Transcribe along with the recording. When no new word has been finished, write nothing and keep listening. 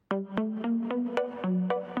I'll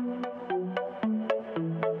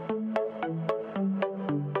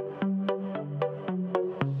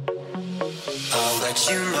let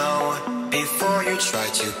you know before you try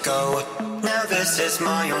to go. Now this is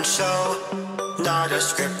my own show. Not a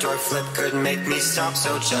script or flip could make me stop,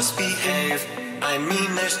 so just behave. I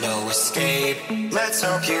mean, there's no escape. Let's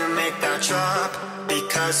hope you make that drop,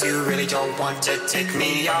 because you really don't want to take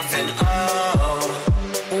me off. And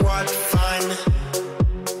oh, what fun.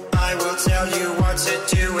 I will tell you what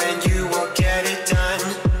to do and you will get it done.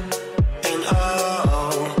 And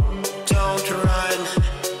oh, don't run.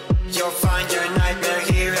 You'll find your nightmare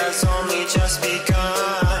here has only just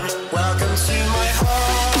begun. Welcome to my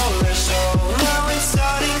horror show. Now it's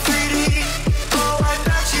starting 3D. Oh, I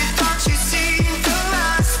bet you thought you'd seen the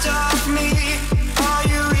last of me. Are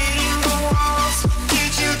you reading the walls?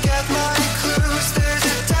 Did you get my clues? There's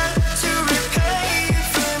a debt to repay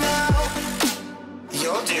for now.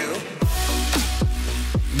 You'll do.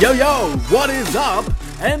 Yo, what is up?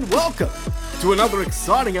 And welcome to another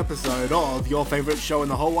exciting episode of your favourite show in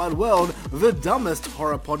the whole wide world, the dumbest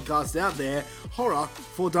horror podcast out there, Horror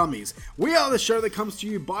for Dummies. We are the show that comes to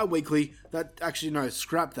you bi-weekly,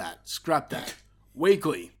 scrap that,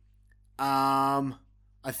 weekly. I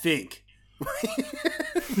think.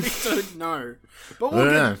 I don't know. But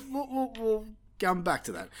we'll come back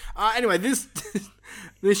to that. Anyway, this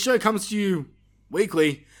show comes to you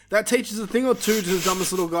weekly. That teaches a thing or two to the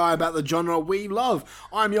dumbest little guy about the genre we love.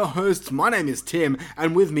 I'm your host, my name is Tim,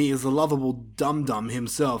 and with me is the lovable dum-dum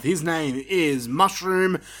himself. His name is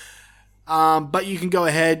Mushroom, but you can go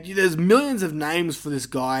ahead. There's millions of names for this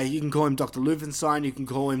guy. You can call him Dr. Lufenstein, you can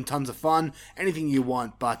call him Tons of Fun, anything you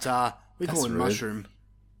want, but we call him rude. Mushroom.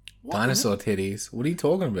 What? Dinosaur titties. What are you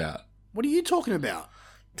talking about? What are you talking about?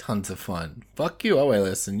 Tons of fun. Fuck you, I weigh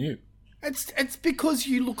less than you. It's because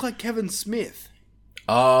you look like Kevin Smith.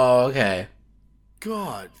 Oh, okay.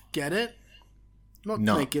 God, get it?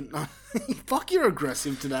 No. Thinking. Fuck, you're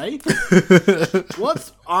aggressive today.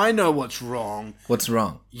 I know what's wrong. What's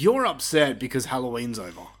wrong? You're upset because Halloween's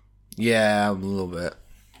over. Yeah, a little bit.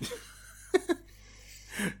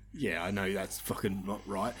 Yeah, I know that's fucking not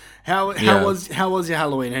right. How was your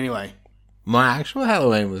Halloween anyway? My actual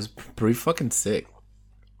Halloween was pretty fucking sick.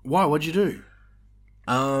 Why? What'd you do?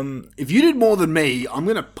 If you did more than me, I'm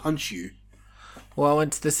gonna punch you. Well, I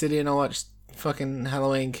went to the city and I watched fucking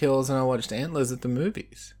Halloween Kills and I watched Antlers at the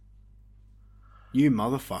movies. You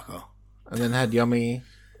motherfucker. And then had yummy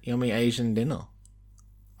Asian dinner.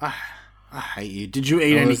 I hate you. Did you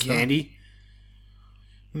eat any candy?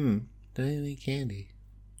 Did I eat any candy?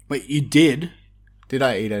 Wait, you did? Did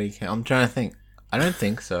I eat any candy? I'm trying to think. I don't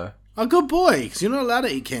think so. Oh, good boy, because you're not allowed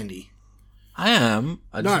to eat candy. I am.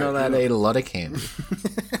 I'm just not allowed to eat a lot of candy.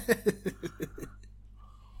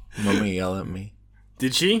 Mummy yelled at me.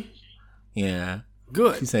 Did she? Yeah.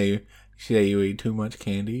 Good. She say you eat too much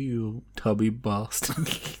candy, you tubby bastard.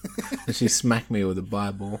 And she smacked me with a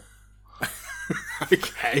Bible.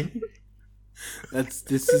 Okay.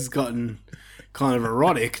 This has gotten kind of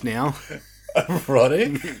erotic now.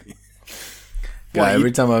 Erotic? Guy,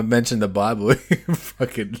 every time I mention the Bible,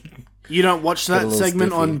 fucking... You don't watch that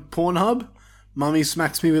segment on Pornhub? Mummy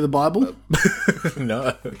smacks me with a Bible?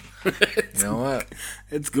 No. You know what?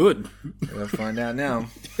 It's good. We'll find out now.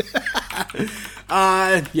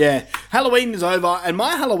 Yeah. Halloween is over, and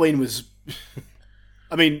my Halloween was,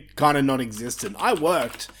 kind of non-existent. I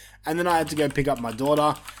worked, and then I had to go pick up my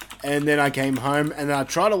daughter, and then I came home, and then I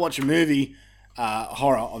tried to watch a movie,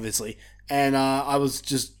 horror, obviously, and I was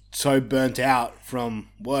just so burnt out from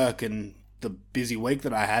work and the busy week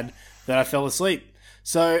that I had that I fell asleep.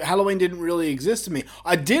 So Halloween didn't really exist to me.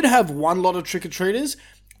 I did have one lot of trick-or-treaters,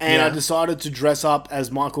 and I decided to dress up as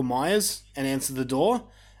Michael Myers and answer the door.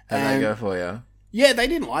 And they go for you? Yeah, they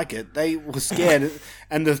didn't like it. They were scared.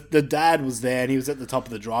 And the dad was there, and he was at the top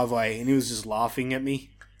of the driveway, and he was just laughing at me.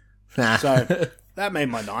 So that made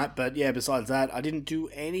my night. But yeah, besides that, I didn't do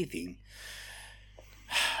anything.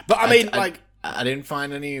 But I didn't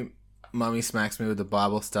find any Mummy smacks me with the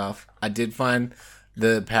Bible stuff. I did find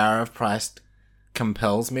the power of Christ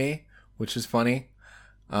compels me, which is funny.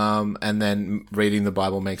 And then reading the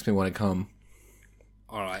Bible makes me want to come.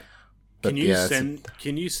 All right. But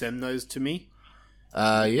Can you send those to me?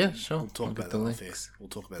 Yeah, sure. We'll talk about that off air. We'll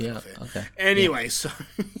talk about that off air. Okay. Anyway, so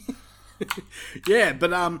yeah,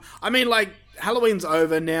 but Halloween's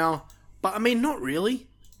over now, but not really.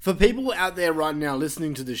 For people out there right now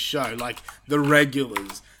listening to this show, like the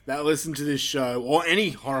regulars that listen to this show or any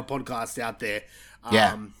horror podcast out there,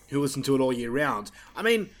 who listen to it all year round,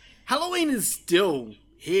 Halloween is still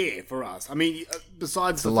here for us.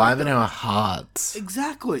 Besides it's alive in our hearts.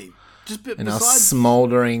 Exactly. in our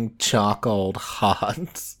smouldering charcoal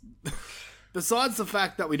hearts. Besides the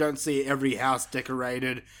fact that we don't see every house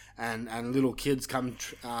decorated and little kids come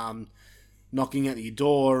knocking at your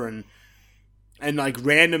door and like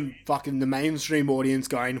random fucking the mainstream audience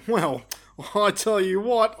going, well, I tell you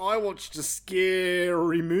what, I watched a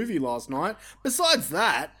scary movie last night. Besides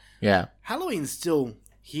that, yeah, Halloween's still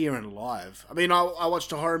here and alive. I mean, I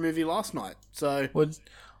watched a horror movie last night, so...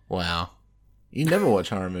 Wow. You never watch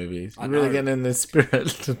horror movies. You're really getting in the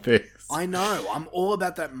spirit of this. I know. I'm all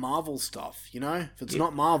about that Marvel stuff, you know? If it's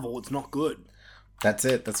not Marvel, it's not good. That's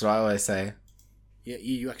it. That's what I always say. Yeah,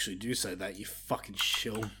 you actually do say that, you fucking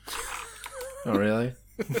shill. Oh, really?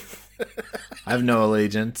 I have no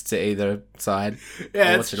allegiance to either side.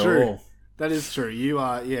 Yeah, that's true. All. That is true. You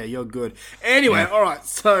are, you're good. Anyway, alright,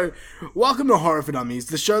 so welcome to Horror for Dummies,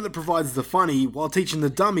 the show that provides the funny while teaching the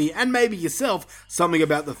dummy, and maybe yourself, something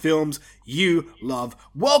about the films you love.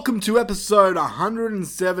 Welcome to episode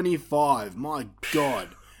 175. My God.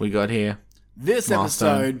 We got here. This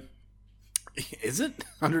milestone. Episode... Is it?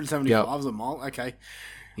 175 is a mile? Okay.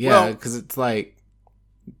 Yeah, because it's like,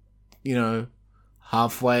 you know,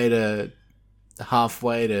 halfway to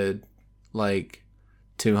like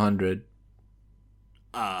 200.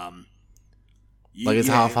 Like it's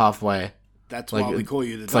halfway. That's like, why we call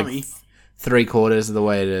you the dummy. Like 3/4 of the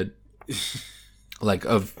way to, like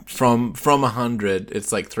from 100,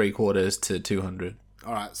 it's like 3/4 to 200.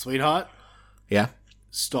 All right, sweetheart. Yeah.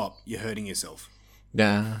 Stop. You're hurting yourself.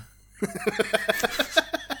 Yeah.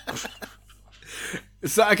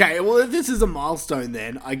 So, okay, well, if this is a milestone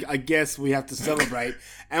then, I guess we have to celebrate.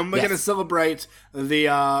 And we're going to celebrate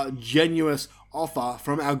the generous offer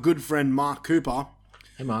from our good friend Mark Cooper.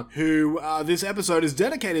 Hey, Mark. Who this episode is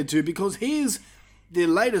dedicated to because he's the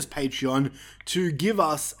latest Patreon to give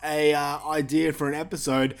us a idea for an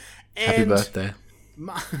episode. And happy birthday.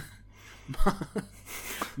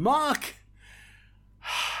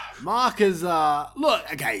 Mark has,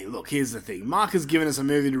 look, here's the thing. Mark has given us a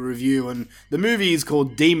movie to review, and the movie is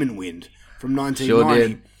called Demon Wind from 1990. Sure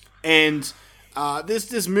did. And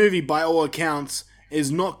this movie, by all accounts,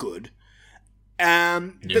 is not good.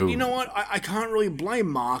 But you know what? I can't really blame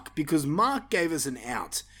Mark, because Mark gave us an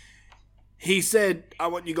out. He said, I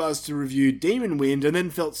want you guys to review Demon Wind, and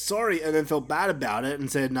then felt sorry, and then felt bad about it,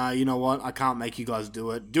 and said, no, you know what? I can't make you guys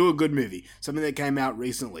do it. Do a good movie. Something that came out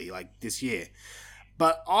recently, like this year.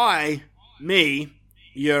 But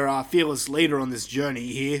your fearless leader on this journey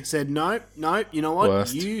here, said, no, you know what?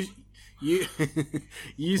 Worst. You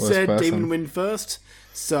said person. Demon Wind first,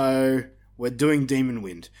 so we're doing Demon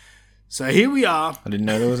Wind. So here we are. I didn't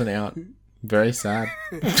know there was an out. Very sad.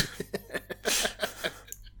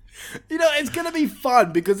 You know, it's going to be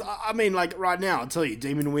fun because, I mean, like right now, I'll tell you,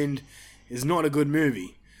 Demon Wind is not a good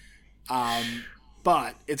movie.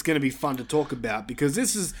 But it's going to be fun to talk about because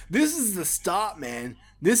this is the start, man.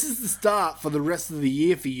 This is the start for the rest of the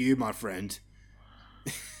year for you, my friend.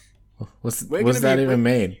 What's that even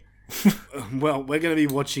mean? Well, we're going to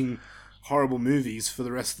be watching horrible movies for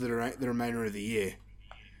the rest of the remainder of the year.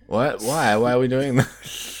 What? Why? Why are we doing that?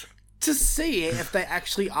 To see if they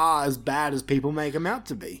actually are as bad as people make them out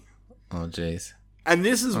to be. Oh, jeez. And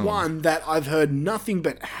this is one that I've heard nothing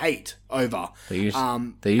but hate over.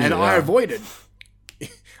 And I avoided.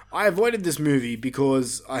 I avoided this movie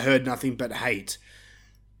because I heard nothing but hate.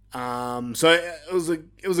 So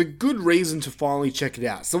it was a good reason to finally check it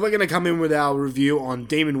out. So we're going to come in with our review on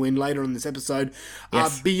Demon Wind later in this episode.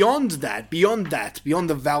 Yes. Beyond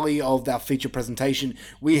the valley of our feature presentation,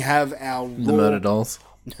 we have our The Murder Dolls.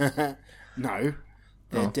 No,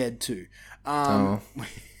 they're dead too.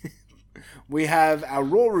 We have our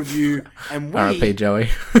Raw review, and R.I.P. Joey.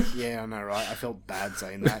 Yeah, I know, right? I felt bad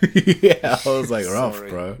saying that. Yeah, I was like, rough,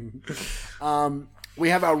 bro. We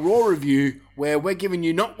have our Raw review, where we're giving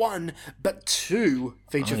you not one, but two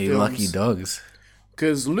feature films. You lucky dogs.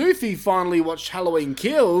 Because Luffy finally watched Halloween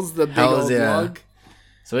Kills, the big old vlog.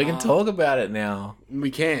 So we can talk about it now.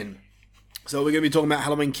 We can. So we're going to be talking about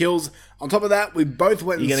Halloween Kills. On top of that, we both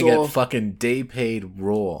went and saw... You're going to get fucking DP'd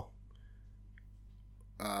raw.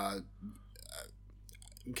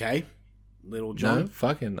 Okay. Little John. No,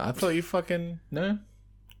 fucking... I thought you fucking... No?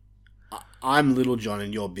 I'm Little John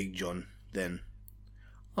and you're Big John, then.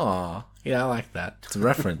 Aw. Yeah, I like that. It's a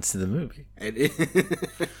reference to the movie. It is.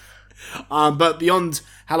 But beyond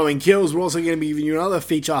Halloween Kills, we're also going to be giving you another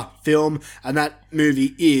feature film, and that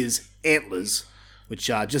movie is Antlers, which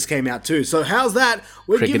just came out too. So how's that?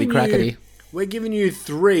 We're giving you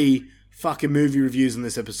 3 fucking movie reviews in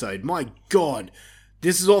this episode. My God.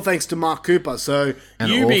 This is all thanks to Mark Cooper. So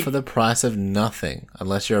for the price of nothing,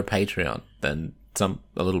 unless you're a Patreon, then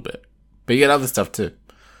a little bit. But you get other stuff too.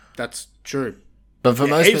 That's true. But for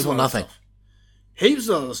most heaps people, of nothing. stuff. Heaps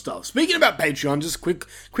of other stuff. Speaking about Patreon, just quick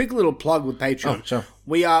little plug with Patreon. Oh, sure.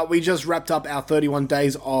 We just wrapped up our 31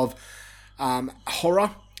 days of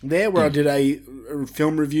horror there, where I did a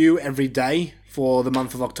film review every day for the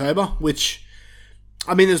month of October, which,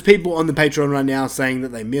 I mean, there's people on the Patreon right now saying that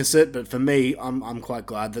they miss it, but for me, I'm quite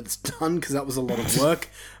glad that it's done, because that was a lot of work.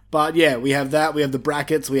 But yeah, we have that. We have the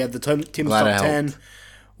brackets. We have the Tim's Top 10.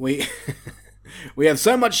 We have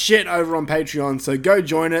so much shit over on Patreon, so go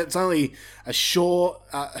join it. It's only a small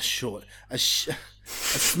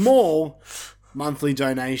monthly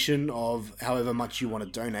donation of however much you want to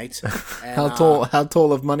donate. And, How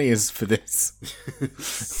tall of money is for this?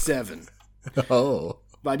 7. Oh.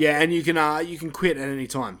 But yeah, and you can quit at any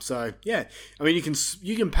time. So yeah, I mean,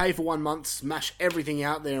 you can pay for 1 month, smash everything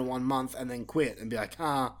out there in 1 month, and then quit and be like,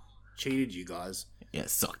 cheated you guys. Yeah,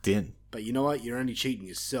 sucked in. But you know what? You're only cheating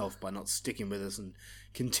yourself by not sticking with us and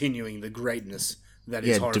continuing the greatness that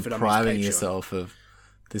is Horror for Dummies depriving Patreon. yourself of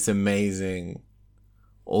this amazing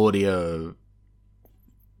audio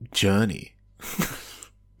journey.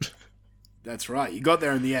 That's right. You got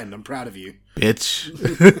there in the end. I'm proud of you. Bitch.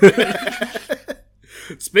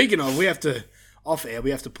 Speaking of, we have to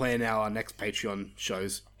plan our next Patreon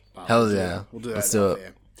shows. Hell yeah. We'll do that. Let's do it.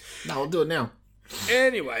 Air. No, we'll do it now.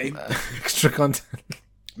 Anyway. Extra content.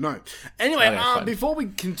 No. Anyway, Okay, before we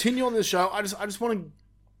continue on the show, I just want to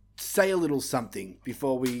say a little something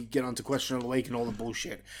before we get on to question of the week and all the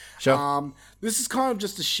bullshit. Sure. This is kind of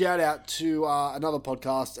just a shout out to another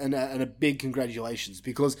podcast and a big congratulations,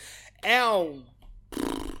 because I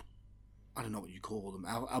don't know what you call them.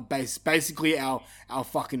 Basically our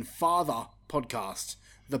fucking father podcast,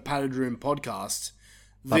 the Padded Room podcast.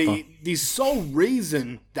 The sole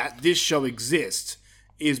reason that this show exists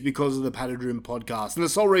is because of the Padded Room podcast. And the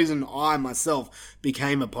sole reason I myself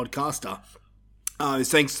became a podcaster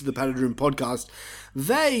is thanks to the Padded Room podcast.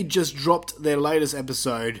 They just dropped their latest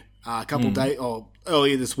episode a couple days or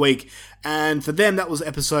earlier this week, and for them that was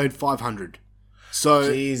episode 500.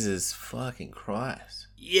 So Jesus fucking Christ.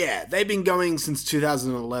 Yeah, they've been going since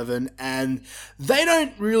 2011, and they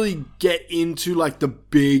don't really get into like the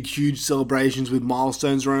big, huge celebrations with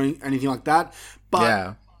milestones or anything like that.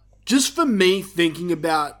 But just for me, thinking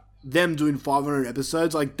about them doing 500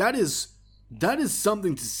 episodes, like that is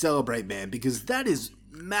something to celebrate, man, because that is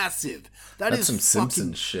massive. That's some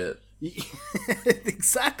Simpsons shit.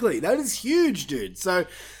 Exactly, that is huge, dude. So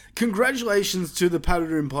congratulations to the Padded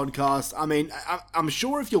Room podcast. I mean, I'm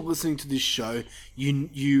sure if you're listening to this show,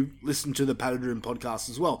 you listen to the Padded Room podcast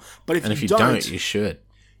as well. But if you don't, you should.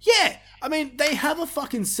 Yeah, I mean, they have a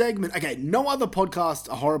fucking segment. Okay, no other podcast,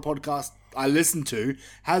 a horror podcast I listen to,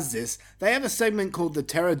 has this. They have a segment called the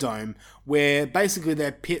Terror Dome, where basically they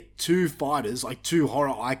pit two fighters, like two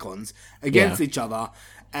horror icons, against each other.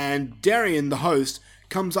 And Darian, the host,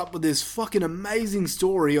 comes up with this fucking amazing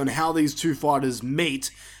story on how these two fighters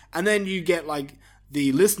meet. And then you get, like,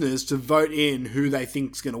 the listeners to vote in who they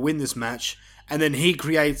think's going to win this match. And then he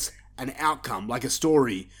creates an outcome, like a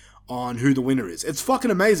story, on who the winner is. It's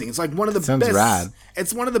fucking amazing. It's like one of the best... rad.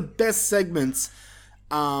 It's one of the best segments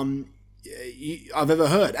I've ever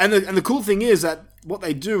heard. And the cool thing is that what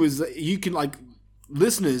they do is that you can, like,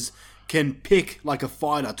 listeners can pick, like, a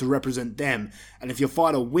fighter to represent them. And if your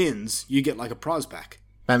fighter wins, you get, like, a prize pack.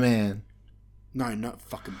 Batman. No, not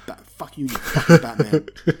fucking fuck you, you fucking Batman.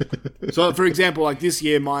 So, for example, like this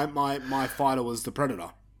year, my fighter was the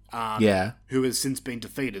Predator. Who has since been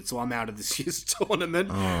defeated, so I'm out of this year's tournament.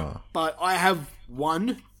 Oh. But I have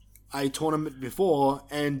won a tournament before,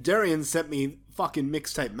 and Darian sent me fucking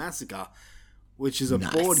Mixtape Massacre, which is a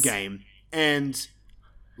board game. And,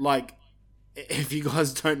 like, if you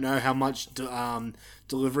guys don't know how much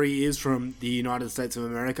delivery is from the United States of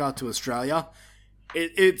America to Australia...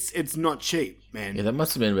 It's not cheap, man. Yeah, that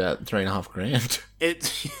must have been about $3,500.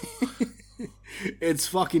 It's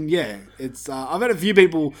fucking It's I've had a few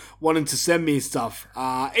people wanting to send me stuff.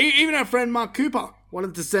 Even our friend Mark Cooper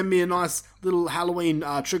wanted to send me a nice little Halloween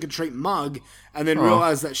trick or treat mug, and then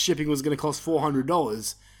realized that shipping was going to cost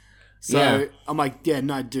 $400. So I'm like,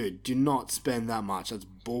 no, dude, do not spend that much. That's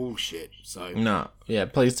bullshit. So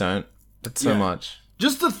Please don't. That's so much.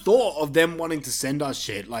 Just the thought of them wanting to send us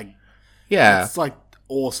shit, like. Yeah. It's, like,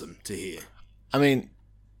 awesome to hear. I mean,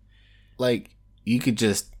 like, you could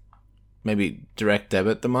just maybe direct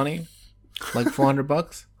debit the money, like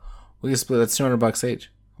 $400. We could split that's $200 each.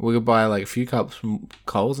 We could buy, like, a few cups from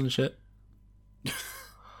Coles and shit.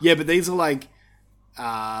 Yeah, but these are, like,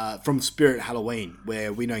 from Spirit Halloween,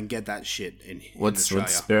 where we don't get that shit in Australia.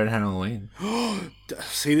 What's Spirit Halloween?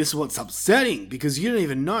 See, this is what's upsetting, because you don't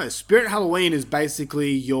even know. Spirit Halloween is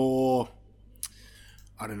basically your...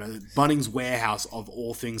 I don't know, Bunnings Warehouse of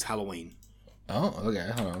all things Halloween. Oh,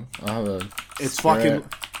 okay. Hold on. I'll have a. It's fucking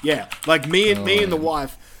yeah. Like me and the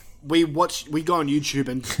wife, we go on YouTube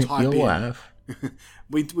and type Your in. wife.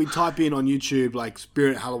 We type in on YouTube like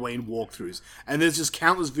Spirit Halloween walkthroughs, and there's just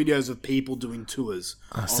countless videos of people doing tours.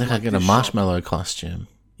 I think I get a marshmallow costume.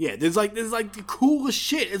 Yeah, there's like the coolest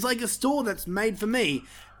shit. It's like a store that's made for me,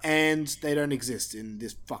 and they don't exist in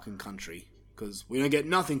this fucking country because we don't get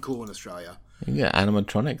nothing cool in Australia. You get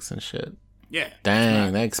animatronics and shit. Yeah,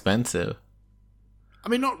 Dang, they're expensive. I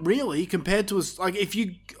mean, not really compared to us. Like, if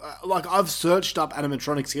you like, I've searched up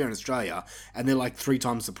animatronics here in Australia, and they're like 3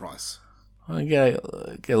 times the price. I get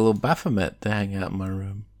a little Baphomet to hang out in my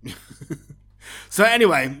room. So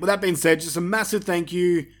anyway, with that being said, just a massive thank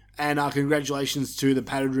you and congratulations to the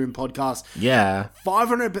Padded Room podcast. Yeah.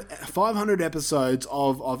 500 episodes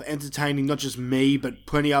of entertaining not just me, but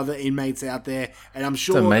plenty other inmates out there. And I'm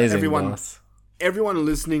sure It's amazing, everyone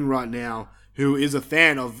listening right now who is a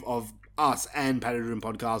fan of us and Padded Room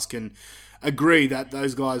podcast can agree that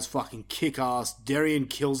those guys fucking kick ass. Darian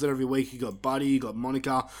kills it every week. You got Buddy, you got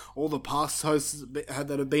Monica, all the past hosts that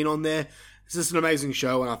have been on there. It's just an amazing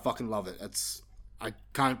show, and I fucking love it. I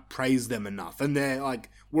can't praise them enough, and they're like,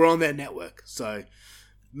 we're on their network, so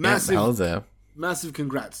massive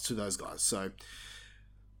congrats to those guys. So,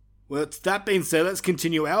 well, that being said, let's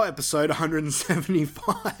continue our episode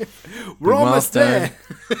 175. We're almost there.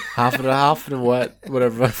 half of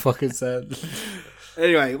whatever I fucking said.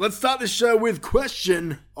 Anyway, let's start the show with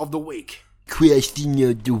question of the week. Question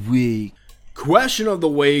of the week. Question of the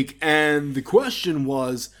week, and the question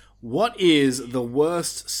was, what is the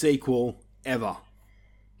worst sequel ever?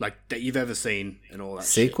 Like, that you've ever seen and all that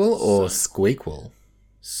Sequel shit. or squeakquel?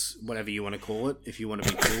 Whatever you want to call it. If you want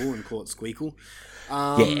to be cool and call it squeakquel.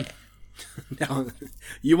 Yeah. Now,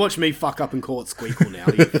 you watch me fuck up and call it squeakquel now,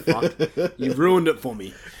 you fuck. You've ruined it for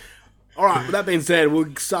me. Alright, with that being said,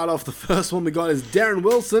 we'll start off. The first one we got is Darren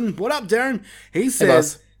Wilson. What up, Darren? He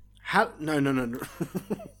says... No. Not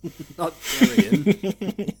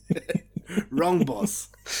Darren. Wrong boss.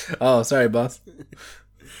 Oh, sorry, boss.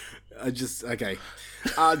 Okay.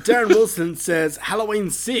 Darren Wilson says Halloween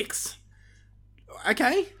 6.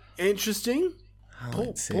 Okay, interesting.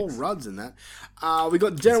 Paul Rudd's in that. We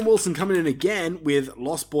got Darren Wilson coming in again with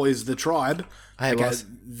Lost Boys: The Tribe. Hey, boss.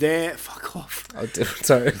 Fuck off. Oh,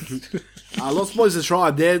 sorry. Lost Boys: The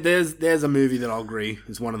Tribe. There's a movie that I'll agree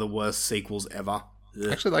is one of the worst sequels ever.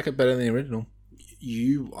 I actually like it better than the original.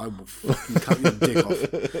 I will fucking cut your dick off.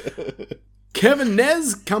 Kevin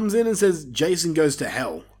Nez comes in and says Jason Goes to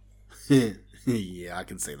Hell. Yeah, I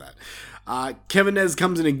can see that. Kevin Nez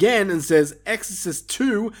comes in again and says Exorcist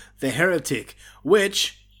 2, The Heretic,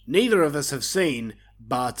 which neither of us have seen,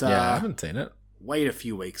 but... I haven't seen it. Wait a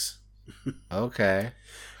few weeks. Okay.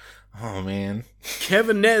 Oh, man.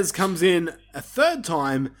 Kevin Nez comes in a third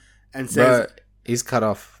time and says... Bro, he's cut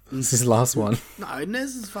off. This is his last one. No,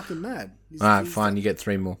 Nez is fucking mad. Alright, fine, you get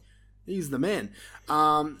 3 more. He's the man.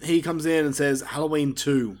 He comes in and says Halloween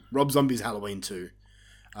 2, Rob Zombie's Halloween 2.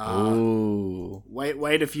 Ooh.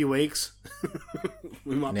 Wait a few weeks.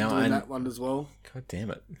 We might be doing that one as well. God damn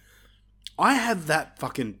it. I have that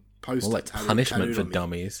fucking poster. More like punishment for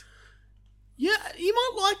dummies. Yeah, you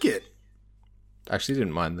might like it. I actually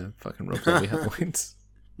didn't mind the fucking Rob Zombie Halloweens.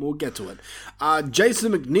 We'll get to it.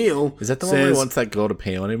 Jason McNeil is that the one where he wants that girl to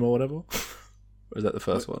pee on him or whatever? Or is that the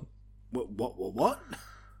first one? What?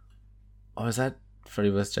 Oh, is that Freddy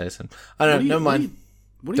vs. Jason? I don't know. Never mind.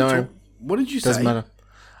 What did you say? Doesn't matter.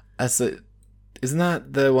 Isn't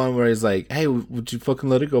that the one where he's like, hey, would you fucking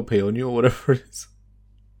let a girl pee on you or whatever it is?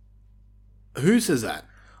 Who says that?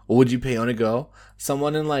 Or would you pee on a girl?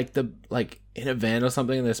 Someone in in a van or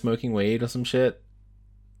something and they're smoking weed or some shit?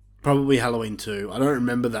 Probably Halloween 2. I don't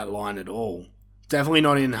remember that line at all. Definitely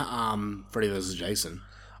not in Freddy vs. Jason.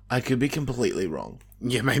 I could be completely wrong.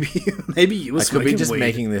 Yeah, maybe you were I could be just weed.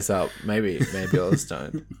 making this up. Maybe I was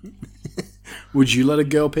stoned. Would you let a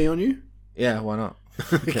girl pee on you? Yeah, why not?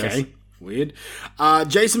 Okay, weird.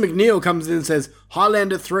 Jason McNeil comes in and says,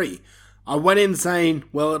 Highlander 3. I went in saying,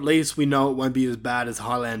 well, at least we know it won't be as bad as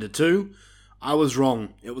Highlander 2. I was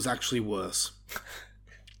wrong. It was actually worse.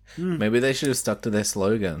 Maybe they should have stuck to their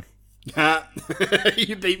slogan.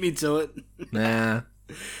 You beat me to it. Nah.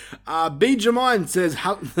 B. Jermaine says,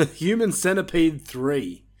 The Human Centipede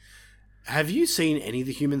 3. Have you seen any of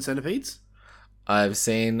the Human Centipedes? I've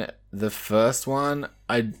seen the first one.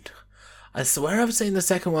 I swear I've seen the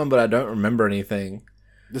second one, but I don't remember anything.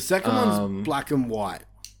 The second one's black and white.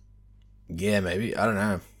 Yeah, maybe. I don't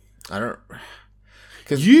know. I don't...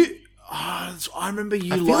 Cause I remember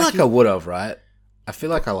you. I feel like I would have, right? I feel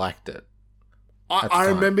like I liked it. I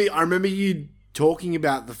remember you talking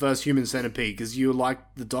about the first Human Centipede because you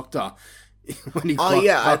liked the Doctor when he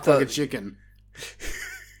I thought like a chicken.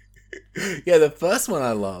 Yeah, the first one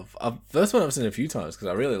I love. First one I've seen a few times because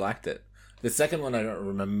I really liked it. The second one I don't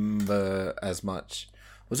remember as much.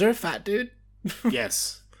 Was there a fat dude?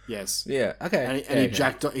 Yes. Yeah. Okay. And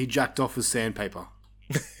he jacked off with sandpaper.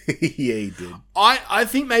 Yeah, he did. I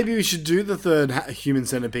think maybe we should do the third Human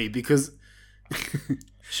Centipede because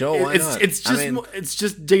Sure, why not? It's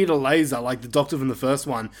just Dieter Laser like the Doctor from the first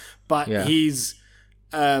one, but he's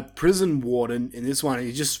a prison warden in this one. And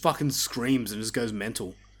he just fucking screams and just goes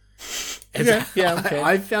mental. Okay.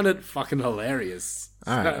 I found it fucking hilarious.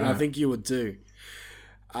 All right. I think you would too.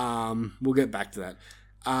 We'll get back to that.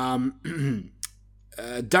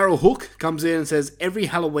 Daryl Hook comes in and says, every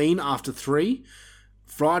Halloween after 3,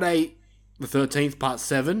 Friday the 13th, part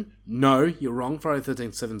 7. No, you're wrong. Friday the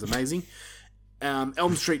 13th, 7's amazing.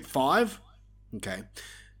 Elm Street 5. Okay.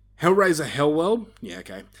 Hellraiser Hellworld. Yeah,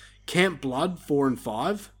 okay. Camp Blood 4 and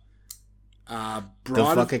 5. The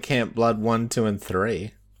fuck are Camp Blood 1, 2, and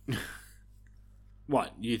 3?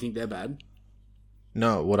 What? You think they're bad?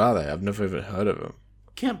 No, what are they? I've never even heard of them.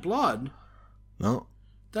 Camp Blood? No.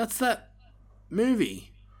 That's that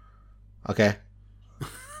movie. Okay.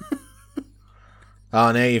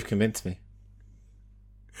 Oh, now you've convinced me.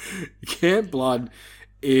 Camp Blood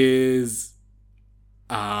is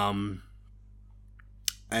a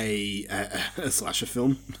slasher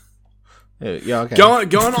film. Yeah, okay. Go on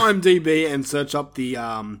IMDb and search up the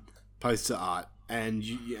poster art, and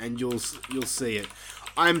you'll see it.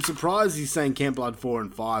 I'm surprised he's saying Camp Blood 4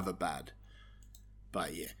 and 5 are bad,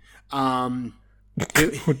 but yeah.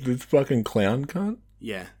 This fucking clown cunt?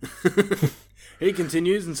 Yeah. He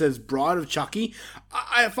continues and says, Bride of Chucky.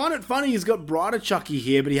 I find it funny he's got Bride of Chucky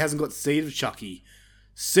here, but he hasn't got Seed of Chucky.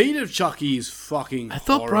 Seed of Chucky is fucking I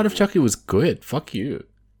thought horrible. Bride of Chucky was good. Fuck you.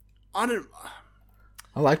 I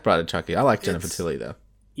like Bride of Chucky. I like Jennifer Tilly, though.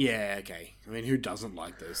 Yeah, okay. I mean, who doesn't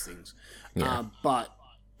like those things? Yeah. But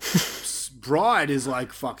Bride is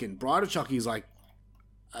like fucking... Bride of Chucky is like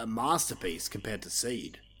a masterpiece compared to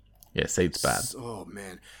Seed. Yeah, Seed's bad. Oh,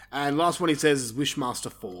 man. And last one he says is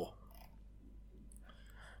Wishmaster 4.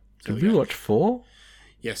 Did we watch 4?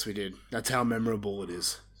 Yes, we did. That's how memorable it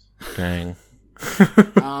is. Dang.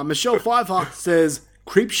 Michelle Pfeiffer says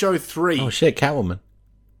Creepshow 3. Oh, shit, Catwoman.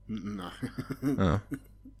 No. Oh.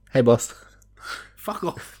 Hey, boss. Fuck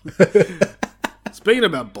off. Speaking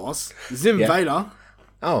about boss, Zim Vader.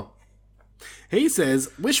 Oh. He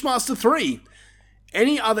says Wishmaster 3.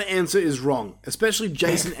 Any other answer is wrong, especially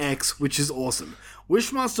Jason X, which is awesome.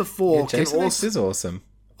 Wishmaster 4 can Jason also... X is awesome.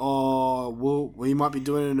 Oh, well, we might be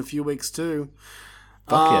doing it in a few weeks too.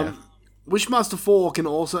 Fuck yeah. Wishmaster 4 can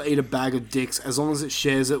also eat a bag of dicks as long as it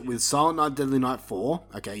shares it with Silent Night, Deadly Night 4.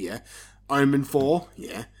 Okay, yeah. Omen 4.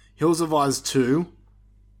 Yeah. Hills of Eyes 2.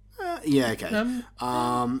 Yeah, okay.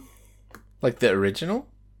 Like the original?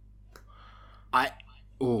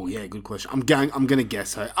 Oh, yeah, good question. I'm gonna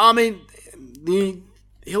guess her. I mean, the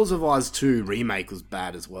Hills of Eyes 2 remake was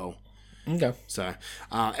bad as well. Okay. So,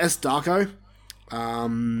 S. Darko.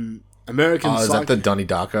 American Is Psycho. that the Donnie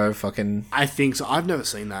Darko fucking... I think so. I've never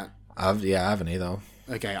seen that. I haven't either.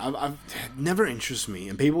 Okay, I've never interests me,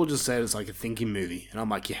 and people just say it's like a thinking movie, and I'm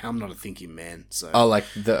like, yeah, I'm not a thinking man. So, Oh, like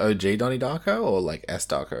the OG Donnie Darko or like S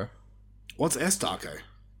Darko? what's S. Darko?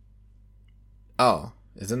 Oh,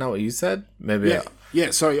 isn't that what you said? Maybe.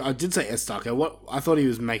 Yeah. Sorry, I did say S. Darko. What? I thought he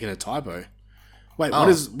was making a typo. Wait,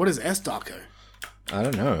 Oh. what is S. Darko? I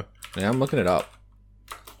don't know. Yeah, I'm looking it up.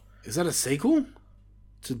 Is that a sequel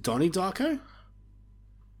to Donnie Darko?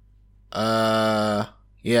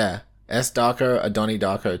 Yeah. S Darko, a Donnie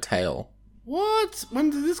Darko tale. What? When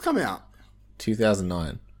did this come out?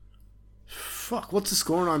 2009. Fuck, what's the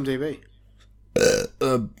score on IMDb?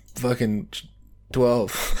 Fucking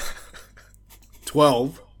 12.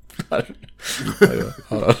 12. Hold on.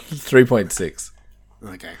 3.6.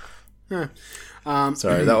 Okay.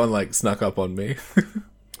 Sorry, that one like snuck up on me.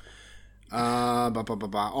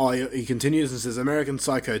 Oh, he continues and says American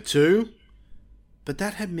Psycho 2. But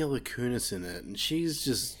that had Mila Kunis in it, and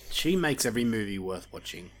she makes every movie worth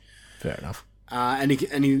watching. Fair enough. And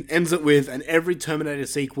he ends it with, and every Terminator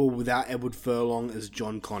sequel without Edward Furlong as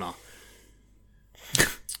John Connor.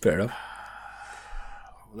 Fair enough.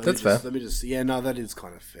 Fair. Let me just, yeah, no, that is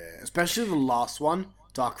kind of fair. Especially the last one,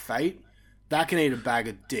 Dark Fate. That can eat a bag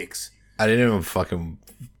of dicks. I didn't even fucking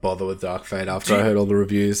bother with Dark Fate after I heard all the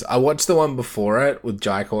reviews. I watched the one before it with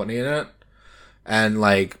Jai Courtney in it, and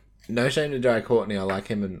like, no shame to Jai Courtney, I like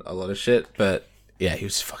him in a lot of shit, but yeah, he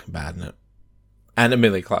was fucking bad in it. And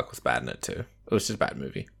Emilia Clarke was bad in it too. It was just a bad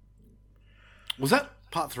movie. Was that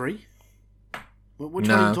part 3? Which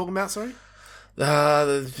one are you talking about, sorry?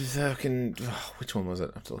 The fucking... which one was it?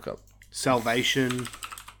 I have to look up. Salvation.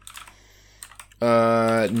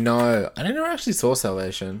 No. I never actually saw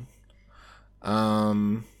Salvation.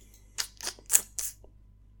 Why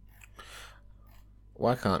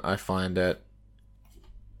can't I find it?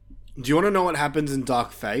 Do you want to know what happens in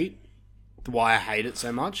Dark Fate? Why I hate it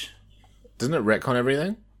so much? Doesn't it retcon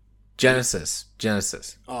everything? Genesis.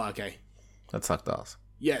 Oh, okay. That sucked ass.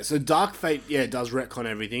 Yeah, so Dark Fate, it does retcon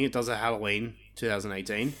everything. It does a Halloween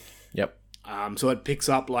 2018. Yep. So it picks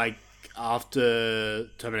up, like, after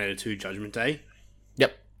Terminator 2 Judgment Day.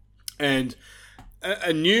 Yep. And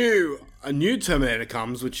a new Terminator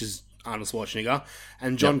comes, which is Arnold Schwarzenegger,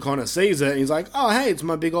 and John Connor sees it, and he's like, oh, hey, it's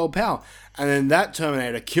my big old pal. And then that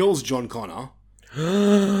Terminator kills John Connor.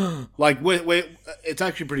 Like, it's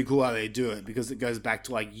actually pretty cool how they do it, because it goes back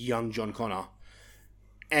to, like, young John Connor.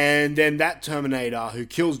 And then that Terminator who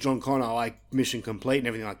kills John Connor, like, mission complete and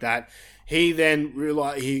everything like that, he then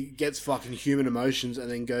he gets fucking human emotions and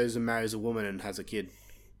then goes and marries a woman and has a kid.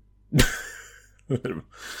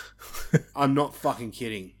 I'm not fucking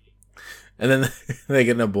kidding. And then they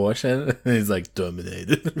get an abortion and he's like,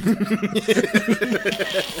 terminated.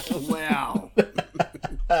 Wow.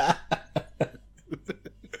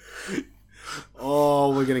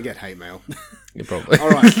 Oh, we're going to get hate mail. Yeah, probably. All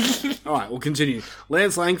right, we'll continue.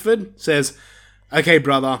 Lance Langford says, okay,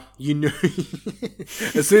 brother, you knew...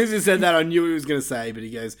 As soon as he said that, I knew what he was going to say, but he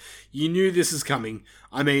goes, you knew this is coming.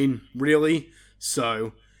 I mean, really?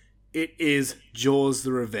 So, it is Jaws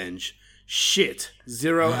the Revenge. Shit.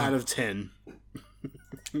 0 out of 10.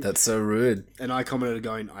 That's so rude. And I commented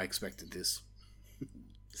going, I expected this.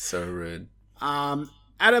 So rude. Adam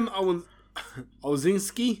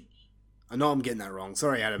Ozinski? I know I'm getting that wrong.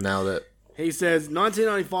 Sorry, Adam. Nailed it. He says,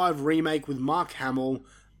 1995 remake with Mark Hamill,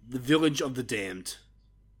 The Village of the Damned.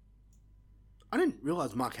 I didn't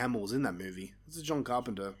realize Mark Hamill was in that movie. It's a John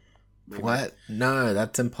Carpenter remake. What? No,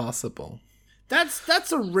 that's impossible.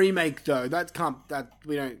 That's a remake though.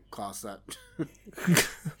 We don't class that.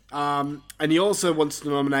 And he also wants to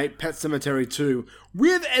nominate Pet Sematary 2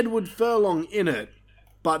 with Edward Furlong in it.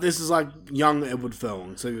 But this is like young Edward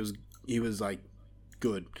Furlong, so he was like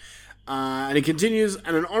good. And he continues,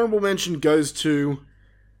 and an honorable mention goes to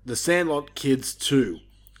The Sandlot Kids 2.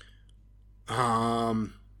 I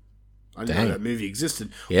didn't know that movie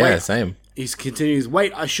existed. Yeah, same. He continues,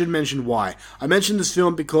 I should mention why. I mentioned this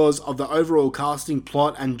film because of the overall casting,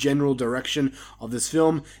 plot, and general direction of this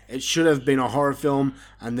film. It should have been a horror film,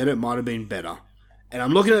 and then it might have been better. And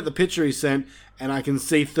I'm looking at the picture he sent, and I can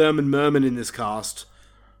see Thurman Merman in this cast,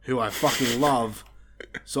 who I fucking love.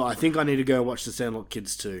 So I think I need to go watch The Sandlot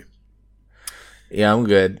Kids 2. Yeah, I'm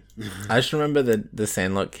good. I just remember the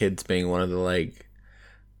Sandlot Kids being one of the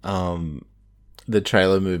the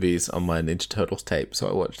trailer movies on my Ninja Turtles tape, so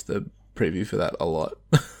I watched the preview for that a lot.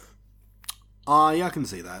 Yeah, I can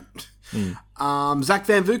see that. Zach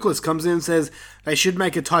Van Vuklis comes in and says they should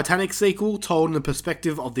make a Titanic sequel told in the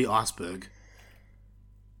perspective of the iceberg.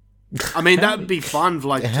 I mean, that would be fun for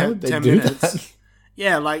like 10 minutes. That?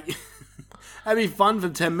 Yeah, like, that'd be fun for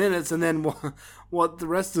 10 minutes, and then what the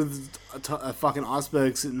rest of a fucking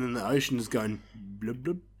iceberg sitting in the ocean is going blub,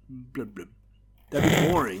 blub, blub, blub. That'd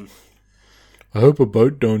be boring. I hope a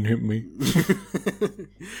boat don't hit me.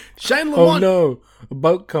 Shane Lamont. Oh no, a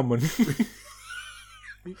boat coming.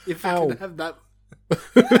 If I could have that.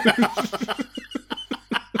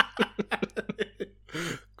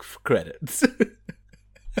 Credits.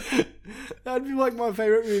 That'd be like my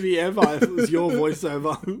favourite movie ever if it was your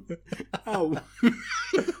voiceover. Ow.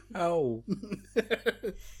 Ow.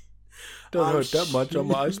 Don't hurt that much on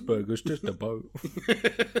my iceberg. It's just a boat.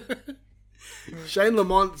 Shane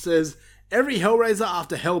Lamont says, every Hellraiser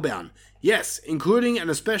after Hellbound. Yes, including and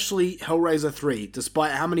especially Hellraiser 3,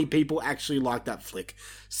 despite how many people actually like that flick.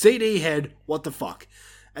 CD head, what the fuck.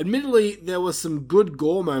 Admittedly, there was some good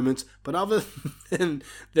gore moments, but other than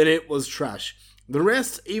it was trash. The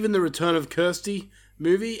rest, even the Return of Kirsty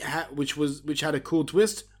movie, which had a cool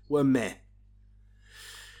twist, were meh.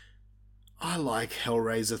 I like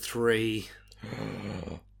Hellraiser 3.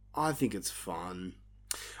 I think it's fun.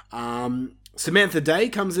 Samantha Day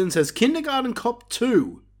comes in and says, Kindergarten Cop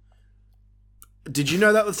 2. Did you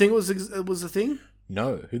know that the thing was a thing?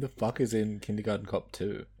 No. Who the fuck is in Kindergarten Cop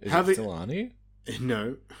 2? Is it still Arnie?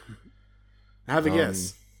 No. Have a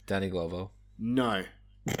guess. Danny Glover. No.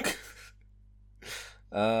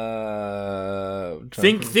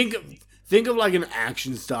 Think of like an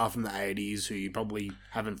action star from the 80s who you probably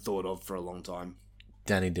haven't thought of for a long time.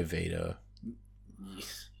 Danny DeVito.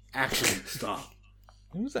 Yes. Action star.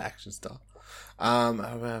 Who's the action star? I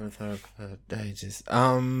haven't thought of ages.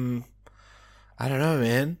 I don't know,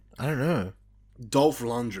 man. I don't know. Dolph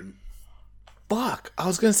Lundgren. Fuck. I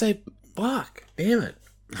was going to say fuck. Damn it.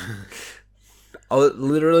 I was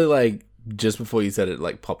literally like, just before you said it,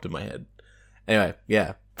 like popped in my head. Anyway,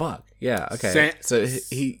 yeah. Fuck. Yeah, okay. So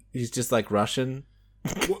he's just like Russian.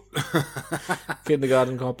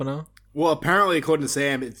 Kindergarten cop now. Well, apparently, according to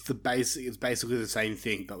Sam, it's basically the same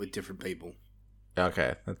thing, but with different people.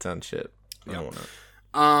 Okay, that sounds shit. I don't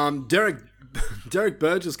want Derek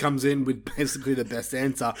Burgess comes in with basically the best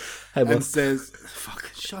answer and says,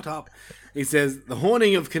 "Fuck, shut up." He says, "The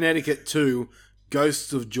Haunting of Connecticut 2,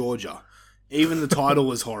 Ghosts of Georgia." Even the title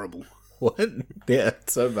was horrible. What? Yeah,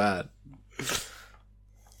 it's so bad.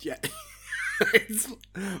 Yeah, it's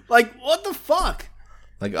like what the fuck?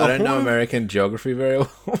 Like I don't know American geography very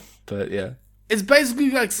well, but yeah, it's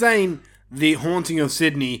basically like saying The Haunting of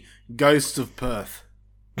Sydney, Ghosts of Perth.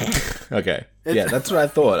 Okay. Yeah, that's what I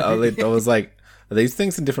thought. I was like, are these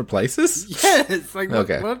things in different places? Yeah, it's like,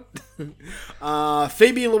 okay. What?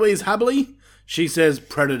 Phoebe Louise Habley, she says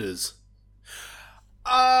Predators.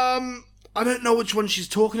 I don't know which one she's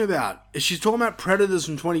talking about. If she's talking about Predators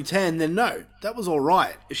from 2010, then no, that was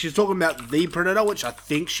alright. If she's talking about The Predator, which I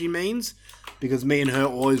think she means, because me and her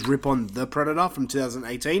always rip on The Predator from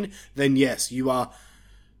 2018, then yes, you are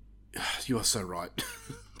so right.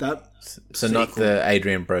 So not the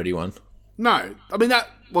Adrian Brody one. No, I mean that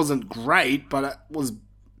wasn't great, but it was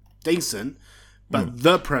decent. But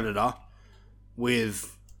The Predator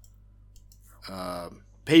with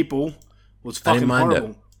people was fucking horrible.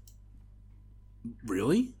 It.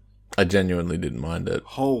 Really? I genuinely didn't mind it.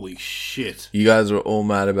 Holy shit! You guys were all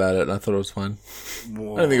mad about it, and I thought it was fine.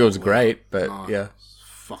 Whoa, I don't think it was great, but yeah, it's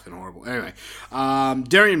fucking horrible. Anyway,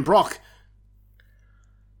 Darian Brock.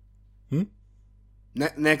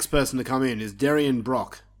 Next person to come in is Darian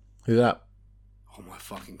Brock. Who's that? Oh my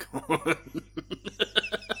fucking god!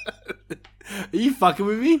 Are you fucking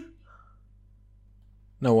with me?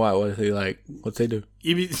 No, why? What is he like? What's he do?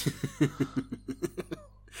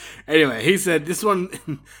 Anyway, he said this one.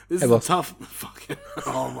 This is a tough. Fucking.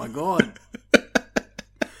 Oh my god.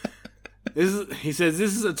 He says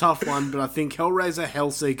this is a tough one, but I think Hellraiser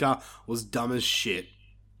Hellseeker was dumb as shit.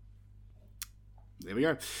 There we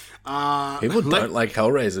go. People don't like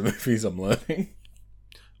Hellraiser movies, I'm learning.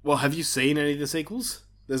 Well, have you seen any of the sequels?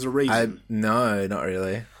 There's a reason. No, not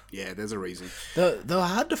really. Yeah, there's a reason. They're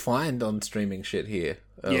hard to find on streaming shit here.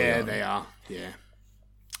 Yeah, they are. Yeah.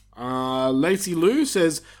 Lacey Lou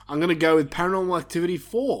says, I'm going to go with Paranormal Activity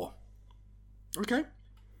 4. Okay.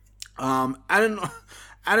 Adam...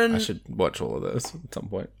 I should watch all of those at some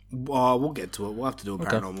point. We'll get to it. We'll have to do a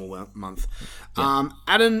paranormal month. Yeah.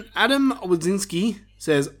 Adam Wazinski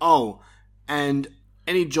says, and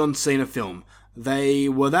any John Cena film. They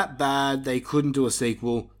were that bad they couldn't do a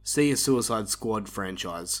sequel. See a Suicide Squad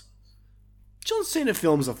franchise. John Cena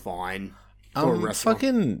films are fine.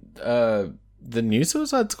 Fucking the new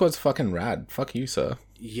Suicide Squad's fucking rad. Fuck you, sir.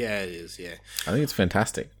 Yeah, it is. Yeah, I think it's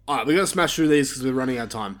fantastic. All right, we got to smash through these because we're running out of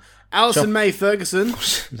time. Alison May Ferguson.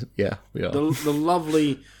 Yeah, we are. The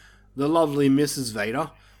lovely Mrs.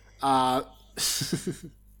 Vader.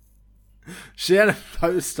 She had a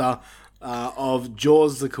poster of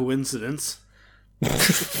Jaws the Coincidence,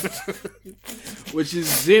 which is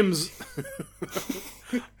Zim's.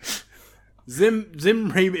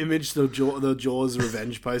 Zim re-imaged the Jaws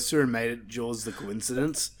Revenge poster and made it Jaws the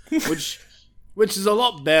Coincidence, which is a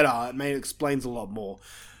lot better. It explains a lot more.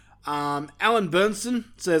 Alan Bernstein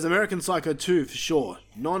says American Psycho 2 for sure.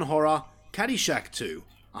 Non-horror. Caddyshack 2.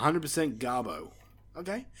 100% Garbo.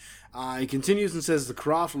 Okay. He continues and says The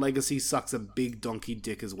Craft Legacy sucks a big donkey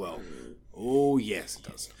dick as well. Oh, yes, it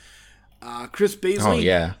does. Chris Beasley. Oh,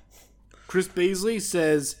 yeah. Chris Beasley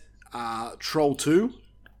says Troll 2.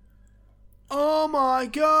 Oh, my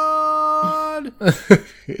God.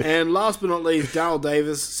 And last but not least, Daryl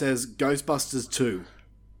Davis says Ghostbusters 2.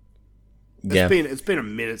 It's been a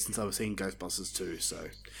minute since I've seen Ghostbusters 2, so...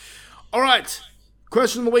 Alright,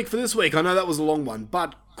 question of the week for this week. I know that was a long one,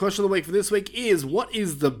 but question of the week for this week is, what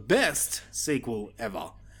is the best sequel ever?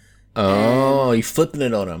 Oh, you're flipping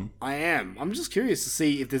it on him. I am. I'm just curious to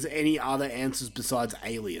see if there's any other answers besides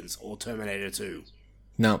Aliens or Terminator 2.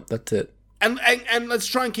 No, that's it. And let's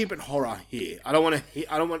try and keep it horror here. I don't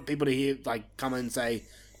want people to hear, come and say...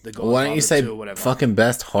 Why don't you say fucking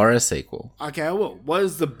best horror sequel? Okay, I will. What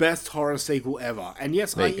is the best horror sequel ever? And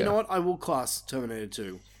yes, you know what? I will class Terminator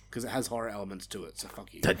 2 because it has horror elements to it. So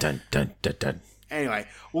fuck you. Dun, dun, dun, dun, dun. Anyway,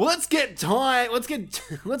 well, let's get down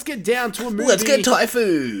to a movie. Let's get Thai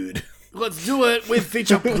food. Let's do it with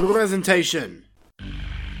feature presentation.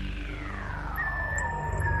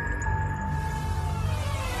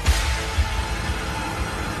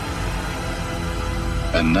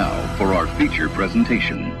 And now for our feature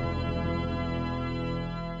presentation.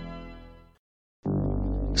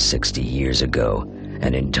 60 years ago,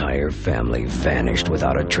 an entire family vanished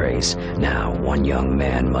without a trace. Now, one young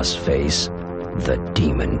man must face the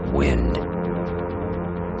demon wind.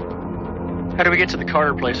 How do we get to the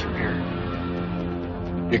Carter place from here?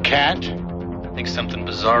 You can't? I think something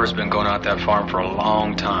bizarre has been going on at that farm for a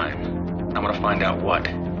long time. I'm gonna find out what.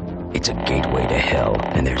 It's a gateway to hell,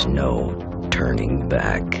 and there's no turning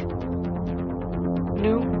back.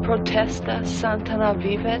 Nu protesta Santana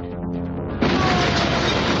vivet.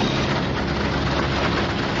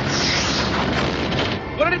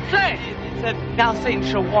 What did it say? It said, now Satan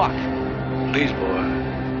shall walk. Please,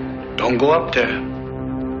 boy, don't go up there.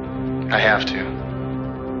 I have to.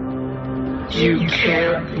 You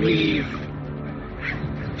can't leave.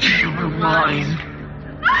 You're mine.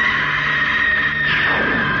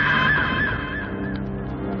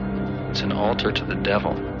 It's an altar to the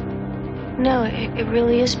devil. No, it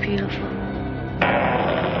really is beautiful.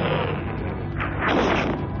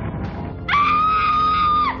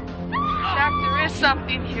 Jack, there is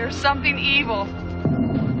something here, something evil.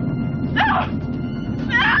 No!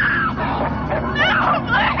 No! No,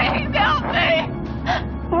 please, help me!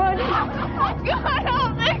 What? Oh, God,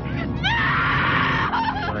 help me! No!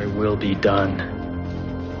 I will be done.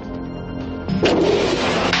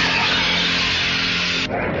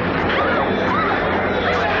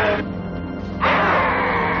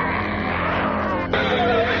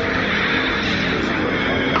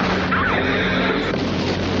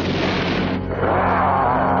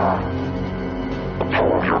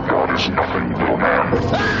 Nothing, little man.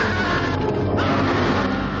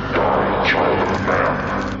 Die, child of man.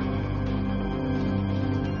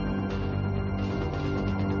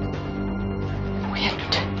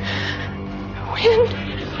 Wind. Wind.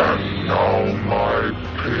 And now, my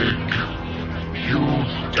pig, you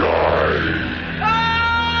die.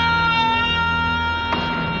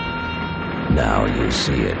 Now you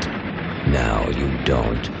see it. Now you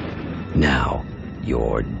don't. Now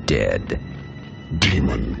you're dead.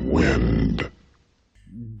 Demon Wind.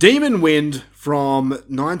 Demon Wind from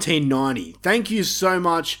 1990. Thank you so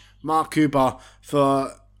much, Mark Cooper,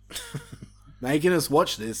 for making us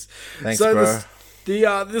watch this. Thanks, so bro.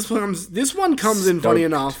 This one comes in, funny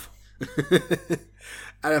enough,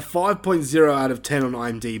 at a 5.0 out of 10 on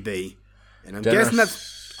IMDb, and I'm guessing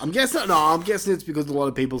it's because a lot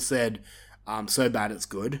of people said, "So bad it's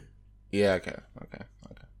good." Yeah. Okay.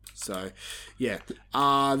 So, yeah.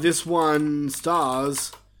 This one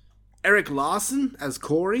stars Eric Larson as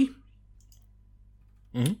Corey.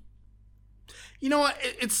 Mm-hmm. You know what?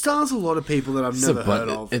 It stars a lot of people that I've never heard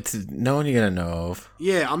of. It's no one you're gonna know of.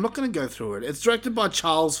 Yeah, I'm not going to go through it. It's directed by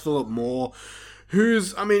Charles Philip Moore,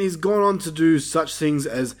 he's gone on to do such things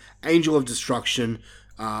as Angel of Destruction,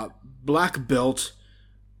 Black Belt,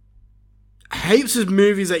 heaps of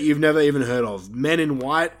movies that you've never even heard of. Men in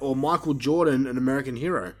White or Michael Jordan, An American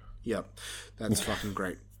Hero. Yep, that's fucking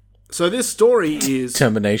great. So this story is...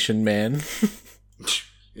 Termination Man.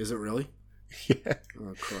 Is it really? Yeah.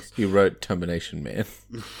 Oh, cross. He wrote Termination Man.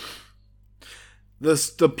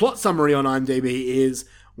 The plot summary on IMDb is,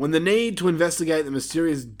 when the need to investigate the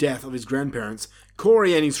mysterious death of his grandparents,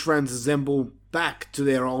 Corey and his friends assemble back to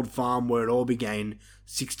their old farm where it all began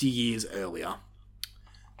 60 years earlier.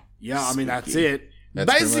 Yeah, I mean, that's it.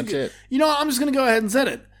 That's basically pretty much it. You know what? I'm just going to go ahead and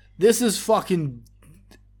say it. This is fucking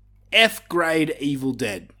F-grade Evil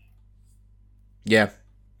Dead. Yeah.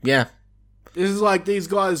 This is like these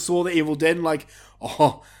guys saw the Evil Dead and like,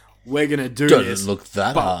 oh, we're going to do Doesn't this. look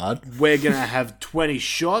that hard. We're going to have 20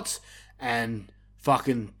 shots and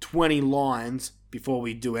fucking 20 lines before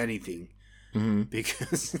we do anything. Mm-hmm.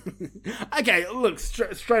 Because, okay, look,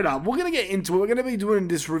 straight up, we're going to get into it. We're going to be doing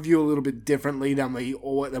this review a little bit differently than we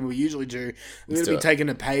usually do. We're going to be taking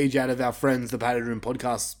a page out of our friends, the Padded Room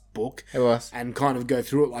Podcast book, and kind of go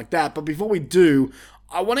through it like that. But before we do,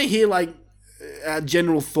 I want to hear, like,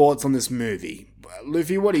 general thoughts on this movie.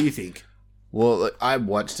 Luffy, what do you think? Well, I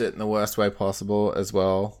watched it in the worst way possible as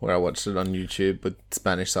well, where I watched it on YouTube with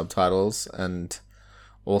Spanish subtitles, and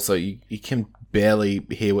also you can barely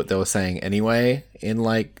hear what they were saying anyway in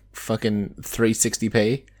like fucking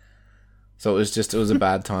 360p. So it was a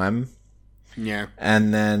bad time. Yeah.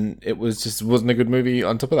 And then it wasn't a good movie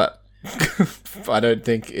on top of that. I don't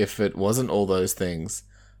think if it wasn't all those things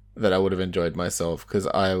that I would have enjoyed myself, because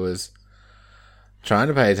I was trying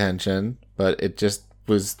to pay attention, but it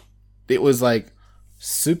was like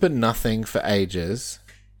super nothing for ages.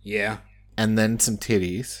 Yeah. And then some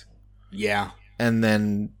titties. Yeah. And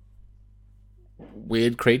then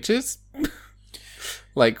weird creatures.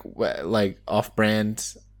 like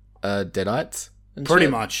off-brand deadites. and Pretty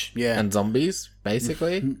shit? much, yeah. And zombies,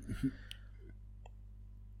 basically.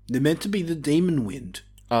 They're meant to be the demon wind.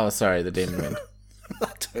 Oh, sorry, the demon wind.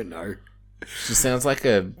 I don't know. Just sounds like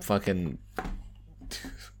a fucking...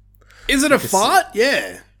 Is it a fart?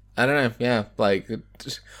 Yeah. I don't know, yeah. Like...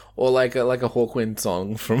 Or like a Hawkwind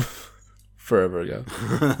song from forever ago.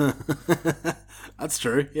 That's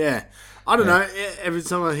true, yeah. I don't know. Every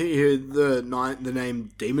time I hear the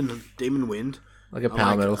name Demon Wind... Like a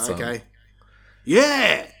power metal song. Okay.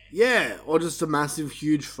 Yeah, yeah. Or just a massive,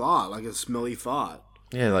 huge fart, like a smelly fart.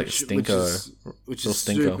 Yeah, like stinko. Which is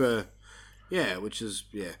super... Yeah, which is...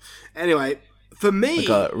 Yeah. Anyway, for me...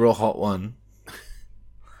 Like a real hot one.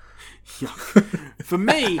 For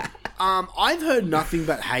me, I've heard nothing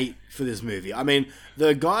but hate for this movie. I mean,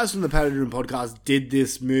 the guys from the Padded Room podcast did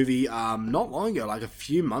this movie not long ago, like a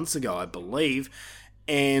few months ago, I believe.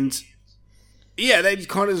 And yeah, they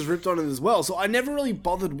kind of just ripped on it as well. So I never really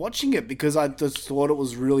bothered watching it because I just thought it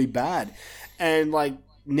was really bad. And like,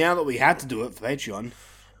 now that we had to do it for Patreon,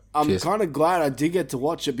 I'm kind of glad I did get to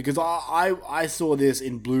watch it because I saw this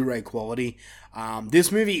in Blu-ray quality.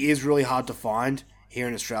 This movie is really hard to find here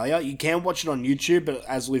in Australia. You can watch it on YouTube, but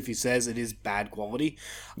as Luffy says, it is bad quality.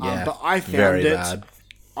 Yeah, but I found very it. bad.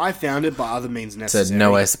 I found it by other means necessary. It's a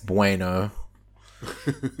no es bueno.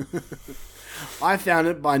 I found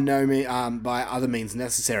it by by other means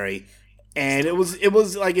necessary, and it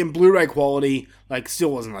was like in Blu-ray quality. Like,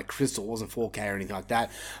 still wasn't like crystal, wasn't 4K or anything like that.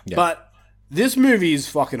 Yeah. But this movie is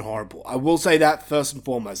fucking horrible. I will say that first and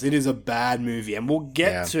foremost. It is a bad movie, and we'll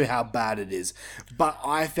get to how bad it is. But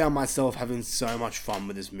I found myself having so much fun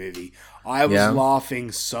with this movie. I was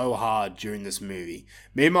laughing so hard during this movie.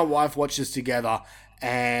 Me and my wife watched this together,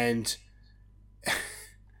 and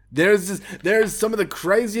there's some of the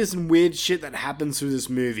craziest and weird shit that happens through this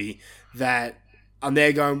movie that I'm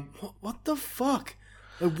there going, what the fuck?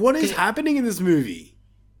 Like, what is happening in this movie?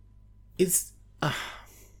 It's...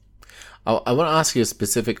 I want to ask you a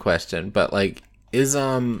specific question, but like, is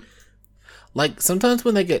like sometimes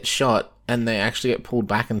when they get shot and they actually get pulled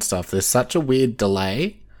back and stuff, there's such a weird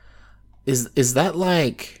delay. Is that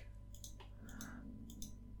like,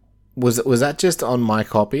 was that just on my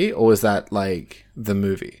copy, or was that like the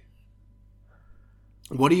movie?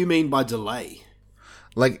 What do you mean by delay?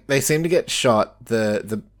 Like, they seem to get shot.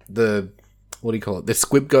 The what do you call it? The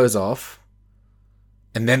squib goes off,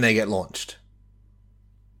 and then they get launched.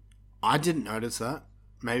 I didn't notice that.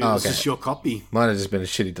 Maybe it was just your copy. Might have just been a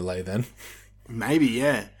shitty delay then. Maybe,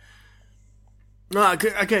 yeah. No,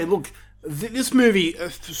 okay, look. This movie,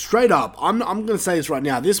 straight up, I'm going to say this right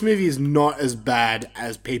now. This movie is not as bad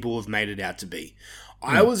as people have made it out to be.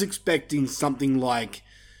 I was expecting something like...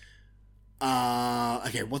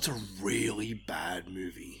 okay, what's a really bad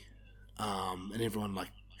movie? And everyone like...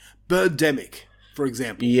 Birdemic, for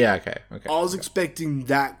example. Yeah, okay. I was expecting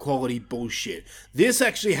that quality bullshit. This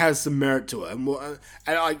actually has some merit to it. And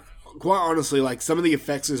I, quite honestly, like, some of the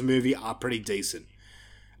effects in this movie are pretty decent.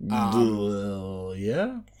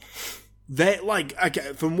 Yeah? They, like,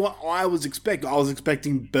 okay, from what I was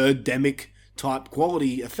expecting Birdemic type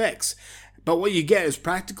quality effects. But what you get is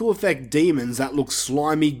practical effect demons that look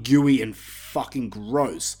slimy, gooey, and fucking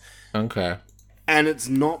gross. Okay. And it's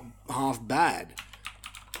not half bad.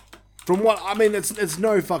 From what, I mean, it's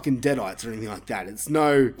no fucking Deadites or anything like that. It's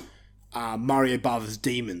no Mario Brothers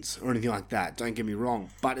Demons or anything like that. Don't get me wrong.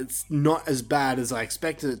 But it's not as bad as I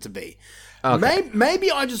expected it to be. Okay. Maybe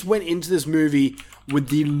I just went into this movie with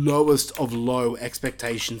the lowest of low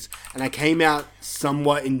expectations, and I came out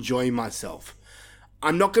somewhat enjoying myself.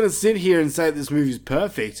 I'm not going to sit here and say that this movie is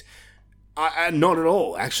perfect. Not at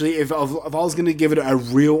all. Actually, if I was going to give it a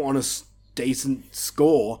real, honest, decent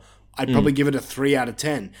score, I'd probably give it a 3 out of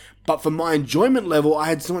 10. But for my enjoyment level, I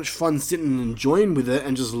had so much fun sitting and enjoying with it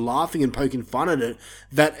and just laughing and poking fun at it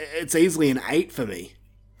that it's easily an 8 for me.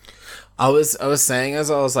 I was saying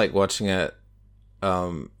as I was like watching it,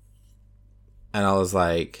 and I was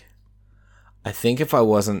like, I think if I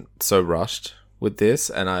wasn't so rushed with this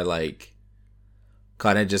and I like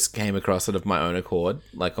kind of just came across it of my own accord,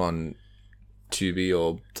 like on Tubi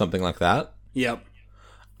or something like that. Yep.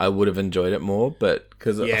 I would have enjoyed it more, but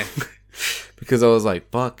because I was like,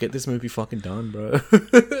 fuck, get this movie fucking done, bro.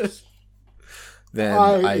 Then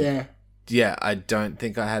I don't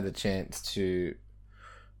think I had the chance to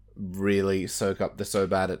really soak up the so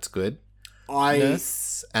bad it's good. And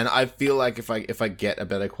I feel like if I get a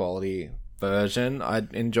better quality version,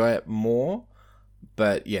 I'd enjoy it more.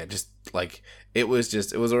 But yeah, just like it was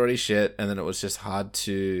already shit, and then it was just hard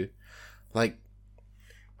to like.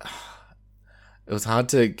 It was hard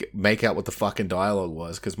to make out what the fucking dialogue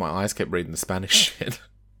was because my eyes kept reading the Spanish shit.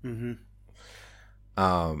 Mm-hmm.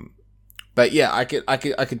 But But yeah, I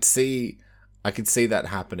could see that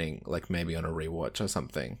happening, like maybe on a rewatch or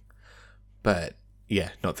something. But yeah,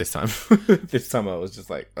 not this time. This time I was just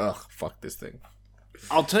like, ugh, fuck this thing.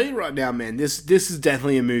 I'll tell you right now, man. This is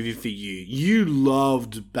definitely a movie for you. You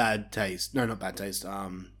loved Bad Taste. No, not Bad Taste.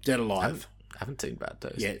 Dead Alive. I haven't seen Bad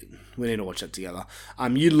Taste. Yeah, we need to watch that together.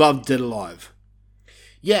 You loved Dead Alive.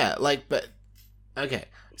 Yeah, like, but okay.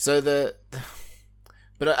 So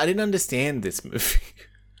but I didn't understand this movie.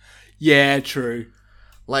 Yeah, true.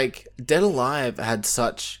 Like, Dead Alive had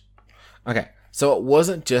such... Okay, so it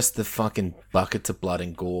wasn't just the fucking buckets of blood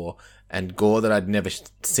and gore that I'd never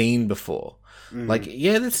seen before. Like,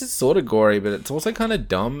 yeah, this is sort of gory, but it's also kind of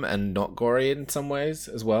dumb and not gory in some ways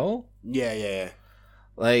as well. Yeah.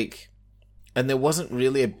 Like, and there wasn't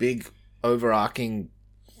really a big overarching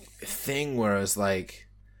thing where I was like,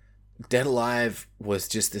 Dead Alive was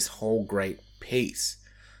just this whole great piece.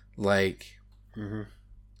 Like,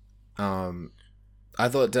 I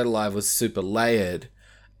thought Dead Alive was super layered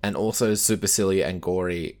and also super silly and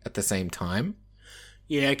gory at the same time.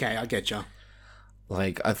 Yeah, okay, I get you.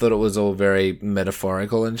 Like, I thought it was all very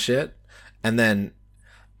metaphorical and shit. And then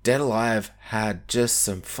Dead Alive had just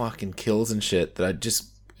some fucking kills and shit that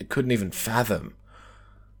I couldn't even fathom.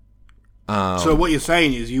 So what you're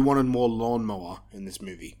saying is you wanted more lawnmower in this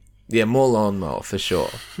movie? Yeah, more lawnmower, for sure.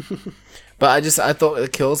 But I thought the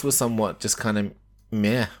kills were somewhat just kind of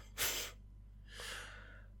meh.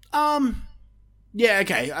 Yeah,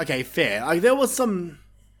 okay, fair. Like, there was some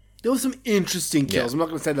interesting kills. Yeah. I'm not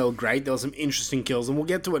going to say they were great. There were some interesting kills, and we'll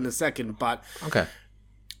get to it in a second. But Okay.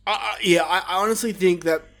 I honestly think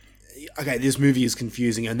that this movie is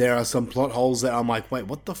confusing, and there are some plot holes that I'm like, wait,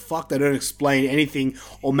 what the fuck? They don't explain anything,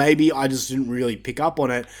 or maybe I just didn't really pick up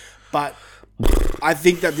on it. But I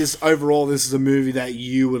think that this is a movie that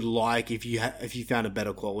you would like if you found a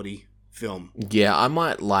better quality film. Yeah, I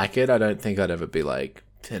might like it. I don't think I'd ever be like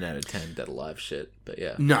 10 out of 10 Dead Alive shit, but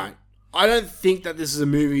yeah. No. I don't think that this is a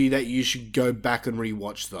movie that you should go back and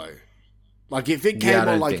rewatch, though. Like, if it came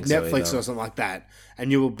on, like, Netflix or something like that,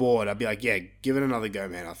 and you were bored, I'd be like, yeah, give it another go,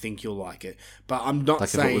 man. I think you'll like it. But I'm not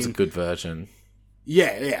saying... Like, if it was a good version.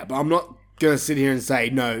 Yeah, but I'm not going to sit here and say,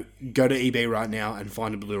 no, go to eBay right now and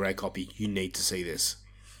find a Blu-ray copy. You need to see this.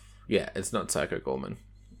 Yeah, it's not Psycho Gorman.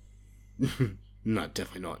 No,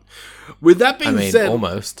 definitely not. With that being said...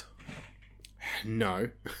 almost. No.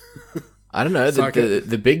 I don't know.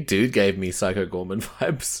 The big dude gave me Psycho Gorman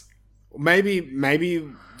vibes. Maybe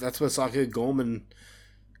that's where Psycho Gorman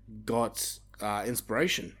got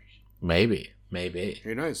inspiration. Maybe.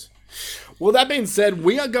 Who knows? Well, that being said,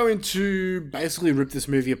 we are going to basically rip this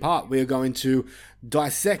movie apart. We are going to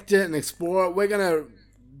dissect it and explore it. We're going to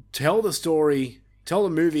tell the story, tell the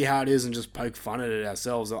movie how it is, and just poke fun at it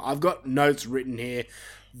ourselves. I've got notes written here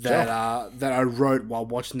that I wrote while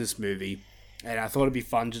watching this movie, and I thought it'd be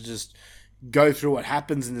fun to just go through what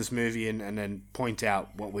happens in this movie and then point out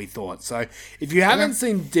what we thought. So if you haven't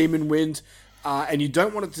seen Demon Wind and you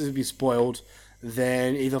don't want it to be spoiled,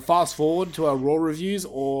 then either fast forward to our Raw reviews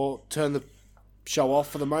or turn the show off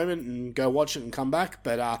for the moment and go watch it and come back.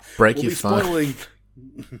 But break your phone.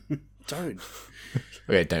 Don't.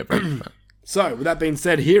 Okay, don't break your phone. So with that being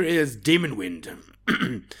said, here is Demon Wind.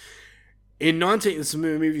 This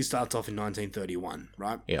movie starts off in 1931,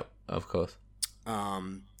 right? Yep, of course.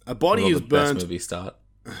 A body is burnt. Best movie start.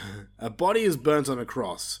 A body is burnt on a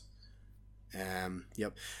cross.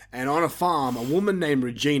 Yep. And on a farm, a woman named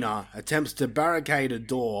Regina attempts to barricade a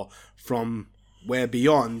door from where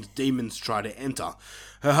beyond demons try to enter.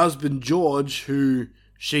 Her husband George, who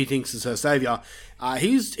she thinks is her savior,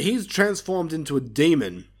 he's transformed into a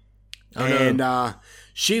demon.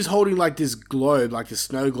 She's holding like this globe, like a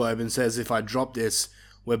snow globe, and says, if I drop this,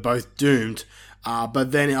 we're both doomed.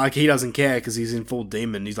 But then, like, he doesn't care because he's in full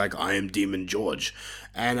demon. He's like, I am Demon George.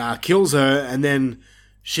 And kills her, and then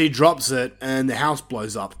she drops it, and the house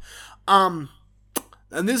blows up. And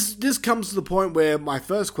this comes to the point where my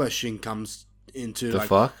first question comes into, the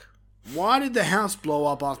fuck? Why did the house blow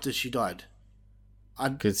up after she died?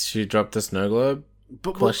 Because she dropped the snow globe?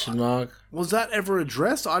 Question mark? Was that ever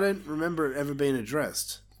addressed? I don't remember it ever being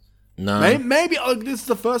addressed. No. Maybe this is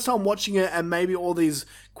the first time watching it, and maybe all these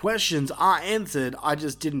questions are answered. I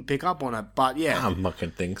just didn't pick up on it. But yeah, I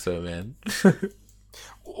fucking think so, man.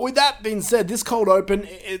 With that being said, this cold open,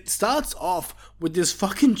 it starts off with this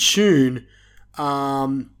fucking tune.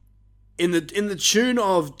 In the tune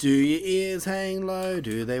of "Do your ears hang low?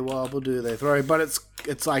 Do they wobble? Do they throw?" But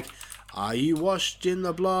it's like, "Are you washed in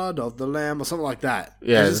the blood of the lamb?" or something like that.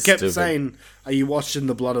 Yeah, I just kept saying, "Are you washed in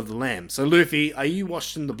the blood of the lamb?" So, Luffy, are you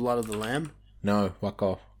washed in the blood of the lamb? No, fuck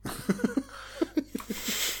off.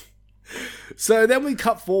 So then we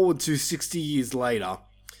cut forward to 60 years later.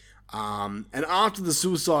 And after the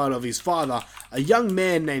suicide of his father, a young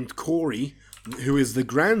man named Corey, who is the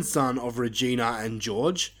grandson of Regina and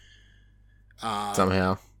George,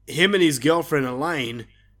 Somehow. him and his girlfriend Elaine,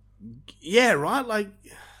 yeah, right? Like,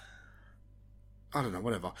 I don't know,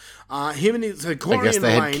 whatever. So Corey I guess and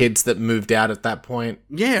they Elaine, had kids that moved out at that point.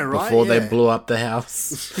 yeah, right, Before yeah. they blew up the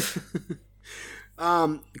house.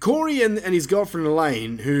 Corey and his girlfriend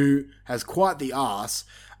Elaine, who has quite the arse,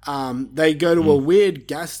 they go to a weird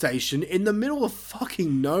gas station in the middle of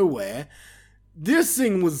fucking nowhere. This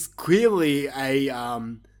thing was clearly a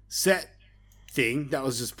set thing that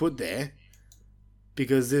was just put there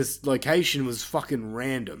because this location was fucking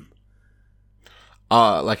random.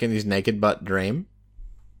 Like in his naked butt dream?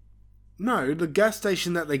 No, the gas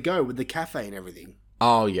station that they go with the cafe and everything.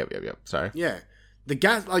 Oh, yep. Sorry. Yeah. The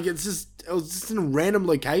gas, like, it was just in a random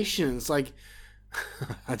location. It's like,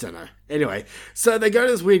 I don't know. Anyway, so they go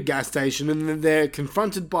to this weird gas station and then they're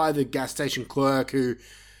confronted by the gas station clerk who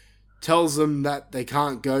tells them that they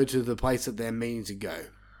can't go to the place that they're meaning to go.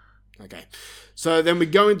 Okay. So then we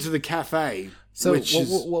go into the cafe. So which is...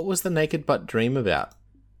 what was the naked butt dream about?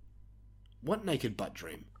 What naked butt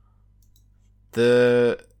dream?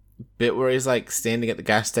 The bit where he's like standing at the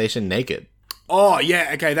gas station naked. Oh,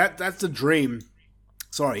 yeah. Okay, that's the dream.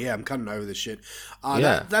 Sorry, yeah, I'm cutting over this shit.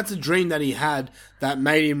 That's a dream that he had that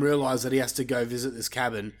made him realize that he has to go visit this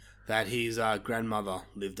cabin that his grandmother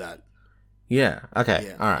lived at. Yeah. Okay.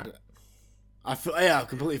 Yeah. All right. I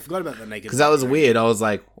completely forgot about the naked. Because that was weird. I was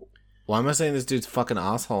like, why am I saying this dude's fucking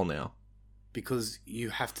asshole now? Because you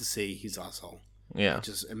have to see his asshole. Yeah.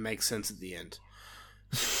 It makes sense at the end.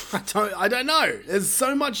 I don't know. There's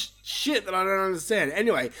so much shit that I don't understand.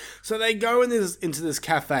 Anyway, so they go into this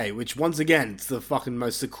cafe, which once again, it's the fucking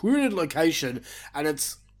most secluded location, and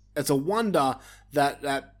it's a wonder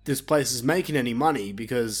that this place is making any money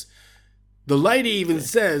because the lady even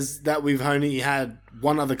says that we've only had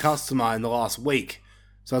one other customer in the last week.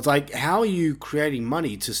 So it's like, how are you creating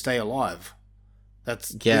money to stay alive?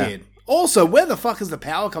 That's weird. Also, where the fuck is the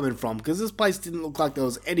power coming from? Because this place didn't look like there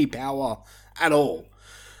was any power at all.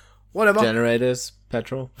 Whatever. Generators,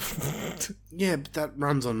 petrol. Yeah, but that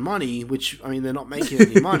runs on money, which, I mean, they're not making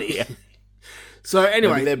any money. Yeah. So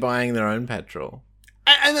anyway. Maybe they're buying their own petrol.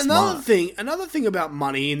 And another thing about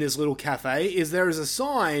money in this little cafe is there is a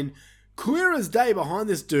sign, clear as day behind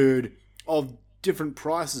this dude, of different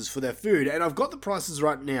prices for their food. And I've got the prices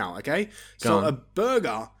right now, okay? So a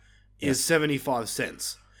burger is 75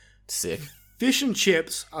 cents. Sick. Fish and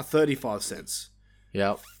chips are 35 cents.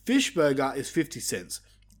 Yep. Fish burger is 50 cents.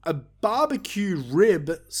 A barbecue rib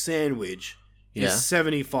sandwich is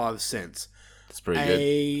 75 cents. That's pretty good.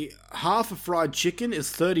 A half a fried chicken is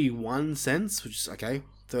 31 cents, which is okay,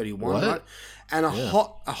 31, what? right? And a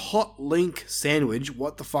hot link sandwich.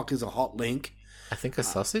 What the fuck is a hot link? I think a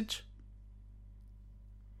sausage.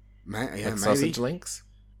 Maybe. Sausage links.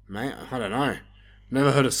 I don't know.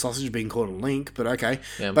 Never heard of sausage being called a link, but okay.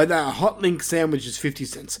 Yeah. But that hot link sandwich is 50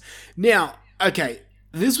 cents. Now, okay,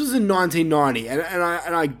 this was in 1990,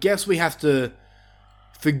 and I guess we have to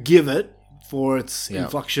forgive it for its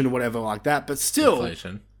inflection or whatever like that, but still...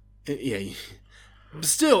 Inflation. Yeah.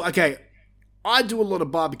 Still, okay, I do a lot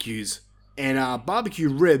of barbecues, and barbecue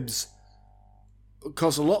ribs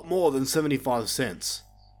cost a lot more than 75 cents.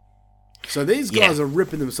 So these guys are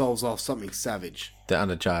ripping themselves off something savage. They're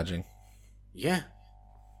undercharging. Yeah.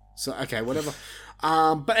 So, okay, whatever.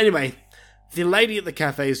 But anyway, the lady at the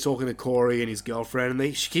cafe is talking to Corey and his girlfriend,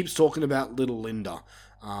 and she keeps talking about little Linda.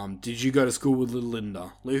 Did you go to school with little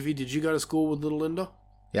Linda? Luffy, did you go to school with little Linda?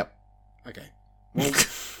 Yep. Okay. Well,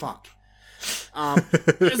 fuck.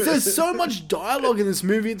 There's so much dialogue in this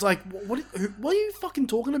movie. It's like, what are you fucking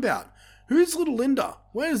talking about? Who's little Linda?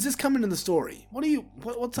 Where does this come into the story?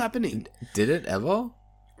 What's happening? Did it ever?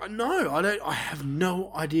 No, I don't. I have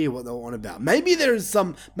no idea what they're on about. Maybe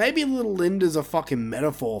maybe little Linda's a fucking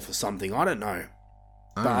metaphor for something. I don't know.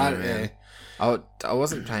 I don't know, man. I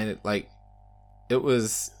wasn't playing it like it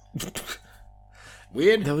was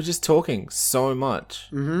weird. They were just talking so much.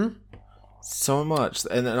 Mm-hmm. So much.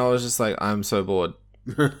 And then I was just like, I'm so bored.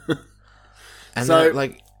 And so, then,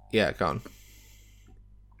 like, yeah, go on.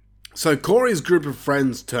 So Corey's group of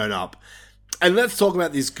friends turn up. And let's talk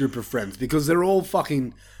about this group of friends because they're all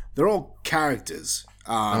characters.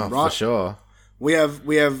 Right? For sure. We have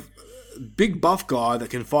big buff guy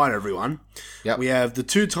that can fight everyone. Yep. We have the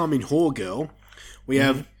two-timing whore girl. We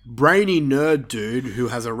have brainy nerd dude who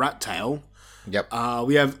has a rat tail. Yep.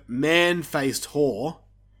 We have man-faced whore.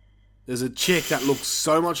 There's a chick that looks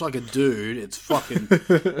so much like a dude. It's fucking...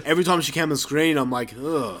 Every time she came on screen, I'm like,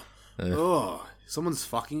 ugh. Ugh. Someone's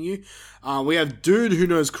fucking you. We have dude who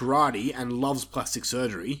knows karate and loves plastic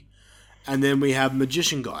surgery. And then we have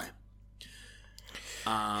magician guy.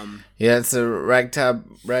 Yeah, it's a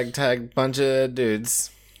ragtag bunch of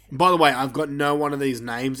dudes. By the way, I've got no one of these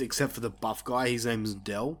names except for the buff guy. His name's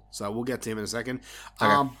Dell, so we'll get to him in a second.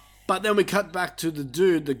 Okay. But then we cut back to the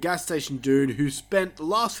dude, the gas station dude, who spent the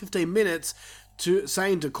last 15 minutes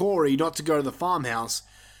saying to Corey not to go to the farmhouse,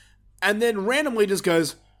 and then randomly just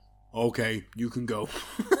goes, "Okay, you can go,"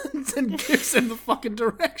 and gives him the fucking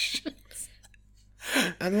directions.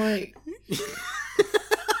 And like...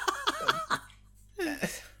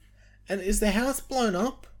 And is the house blown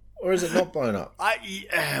up? Or is it not blown up?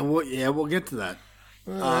 We'll get to that.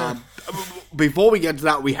 Before we get to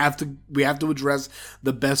that, we have to address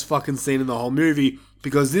the best fucking scene in the whole movie,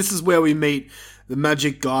 because this is where we meet the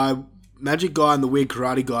magic guy and the weird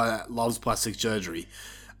karate guy that loves plastic surgery.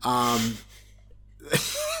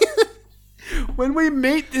 When we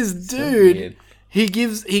meet this dude, he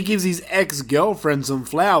gives his ex-girlfriend some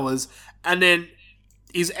flowers, and then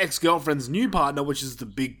his ex-girlfriend's new partner, which is the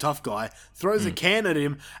big tough guy, throws a can at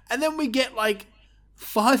him, and then we get like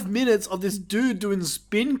 5 minutes of this dude doing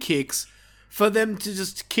spin kicks for them to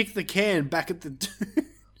just kick the can back at the dude.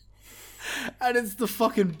 And it's the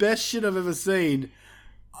fucking best shit I've ever seen.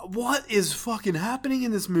 What is fucking happening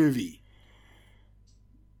in this movie?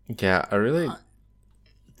 Yeah, I really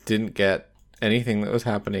didn't get anything that was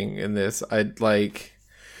happening in this. I'd like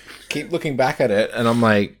keep looking back at it, and I'm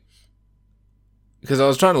like, because I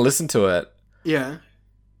was trying to listen to it. Yeah.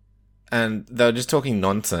 And they were just talking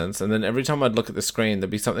nonsense. And then every time I'd look at the screen,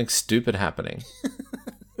 there'd be something stupid happening.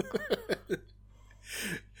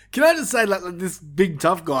 Can I just say, like, this big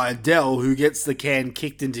tough guy, Dell, who gets the can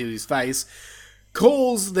kicked into his face,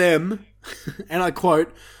 calls them, and I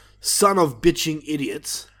quote, "son of bitching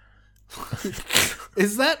idiots."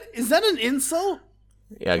 Is that an insult?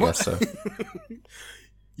 Yeah, I guess so.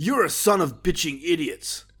 You're a son of bitching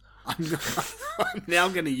idiots. I'm now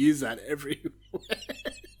going to use that everywhere.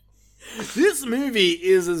 This movie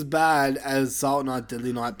is as bad as Silent Night,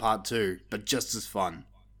 Deadly Night Part 2, but just as fun.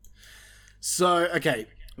 So, okay,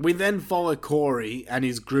 we then follow Corey and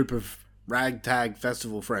his group of ragtag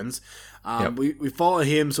festival friends. We follow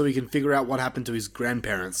him so we can figure out what happened to his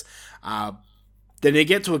grandparents. Then they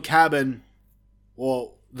get to a cabin,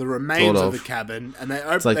 or the remains of a cabin, and they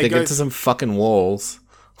open. It's like they get to some fucking walls.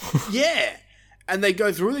 Yeah. And they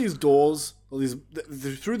go through these doors,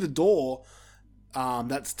 through the door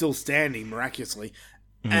that's still standing miraculously,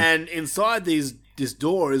 and inside this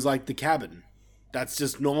door is like the cabin. That's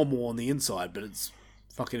just normal on the inside, but it's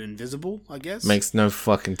fucking invisible, I guess. Makes no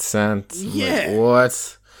fucking sense. Yeah. Like,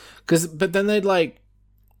 what? But then they'd like,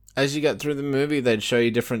 as you get through the movie, they'd show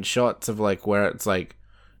you different shots of like where it's like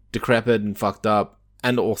decrepit and fucked up,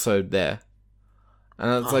 and also there.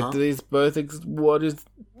 And it's like, do these both? What is?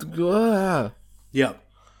 Yep.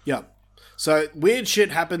 So weird shit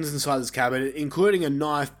happens inside this cabin, including a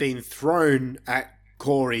knife being thrown at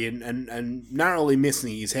Corey and narrowly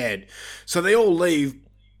missing his head. So they all leave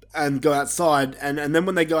and go outside, and then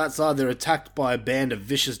when they go outside, they're attacked by a band of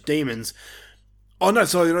vicious demons. Oh no,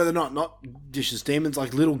 sorry, no, they're not vicious demons,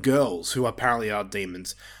 like little girls who apparently are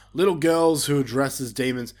demons. Little girls who are dressed as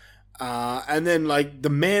demons. And then like the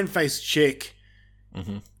man-faced chick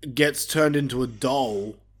gets turned into a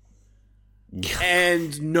doll.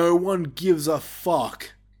 And no one gives a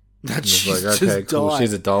fuck that she's like, okay, just cool. died.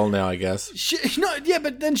 She's a doll now, I guess.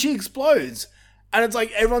 But then she explodes. And it's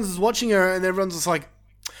like everyone's just watching her and everyone's just like,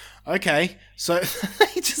 okay. So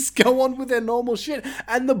they just go on with their normal shit.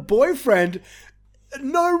 And the boyfriend,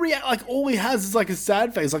 like all he has is like a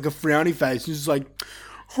sad face, like a frowny face. He's just like,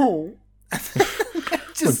 oh. I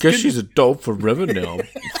guess she's a doll forever now.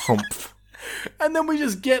 Humph. And then we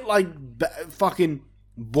just get like fucking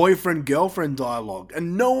boyfriend-girlfriend dialogue,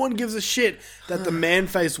 and no one gives a shit that the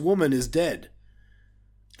man-faced woman is dead.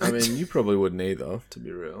 I mean, you probably wouldn't either, to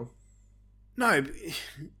be real. No,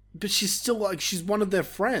 but she's still like, she's one of their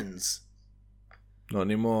friends. Not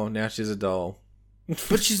anymore. Now she's a doll.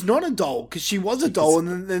 But she's not a doll, because she was a doll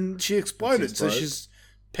and then she exploded, so she's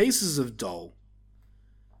pieces of doll.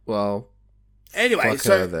 Well, anyway, fuck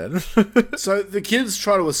her then. So the kids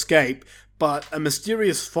try to escape, but a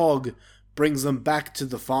mysterious fog brings them back to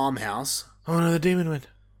the farmhouse. Oh no, the demon went.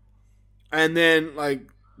 And then, like,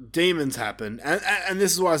 demons happen. And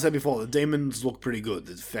this is what I said before. The demons look pretty good.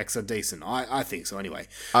 The effects are decent. I think so, anyway.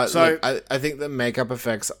 So I think the makeup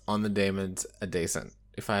effects on the demons are decent,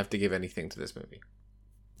 if I have to give anything to this movie.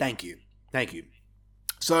 Thank you.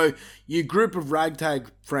 So, your group of ragtag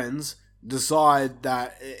friends decide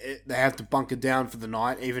that they have to bunker down for the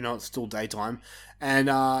night, even though it's still daytime. And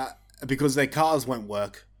because their cars won't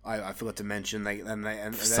work. I forgot to mention they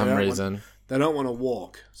For some reason they don't want to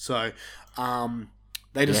walk. So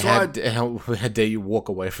they decide. How dare you walk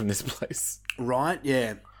away from this place? Right?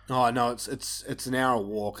 Yeah. Oh no, it's an hour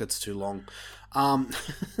walk. It's too long.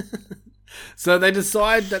 So they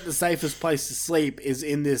decide that the safest place to sleep is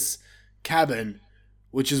in this cabin,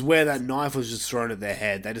 which is where that knife was just thrown at their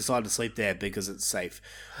head. They decide to sleep there because it's safe,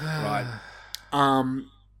 right?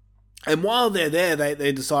 And while they're there,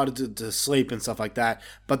 they decided to sleep and stuff like that.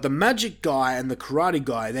 But the magic guy and the karate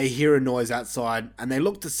guy, they hear a noise outside, and they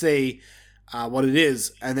look to see what it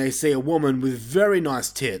is, and they see a woman with very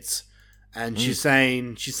nice tits, and she's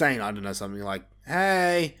saying, I don't know, something like,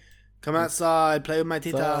 "Hey, come outside, play with my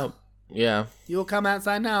tita." Yeah, you'll come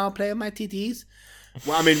outside now, play with my titties.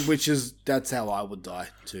 Well, I mean, that's how I would die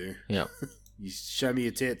too. Yeah, you show me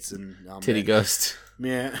your tits and titty ghost.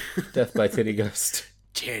 Yeah, death by titty ghost.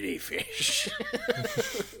 Titty fish.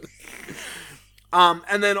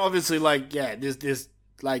 And then obviously, like, yeah, this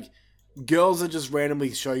like girls that just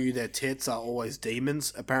randomly show you their tits are always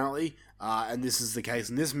demons, apparently. And this is the case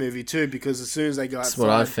in this movie too, because as soon as they go outside, that's what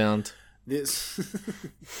I found. This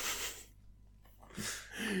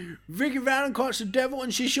Vicky Valen caught the devil,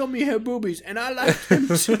 and she showed me her boobies, and I liked them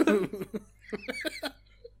too.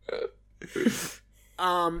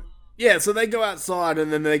 Yeah, so they go outside,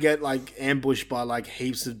 and then they get like ambushed by like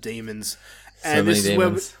heaps of demons, and this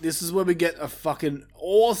is where we get a fucking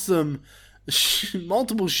awesome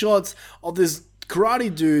multiple shots of this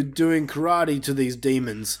karate dude doing karate to these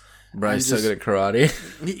demons. Bro, he's so good at karate.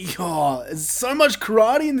 Oh, there's so much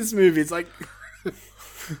karate in this movie. It's like,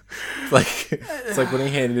 it's like when he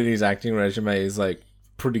handed in his acting resume, he's like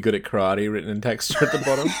pretty good at karate written in texture at the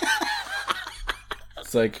bottom.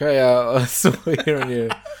 It's like, hey, I saw here on your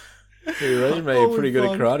resume, you're pretty good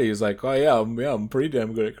at karate. He's like, oh yeah, I'm pretty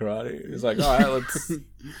damn good at karate. He's like, all right, let's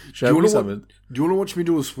show me something. Do you want to watch me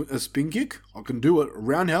do a spin kick? I can do it. A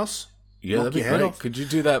roundhouse. Yeah, that'd be great. Could you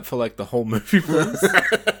do that for like the whole movie, please?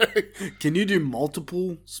 Can you do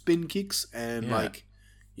multiple spin kicks and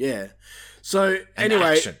yeah. So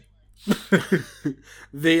anyway,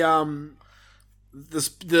 the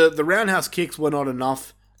roundhouse kicks were not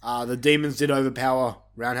enough. The demons did overpower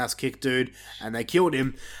roundhouse kick dude, and they killed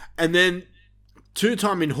him. And then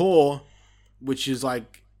two-time in whore, which is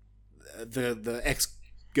like the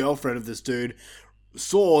ex-girlfriend of this dude,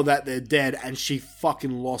 saw that they're dead, and she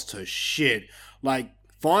fucking lost her shit. Like,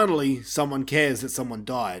 finally, someone cares that someone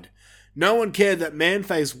died. No one cared that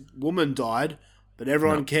man-faced woman died, but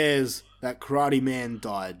everyone cares that karate man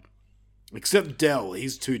died. Except Dell,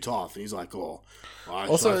 he's too tough. He's like, I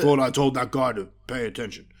thought I told that guy to pay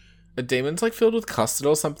attention. Are demons like filled with custard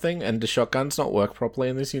or something, and do shotguns not work properly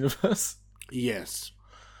in this universe? Yes.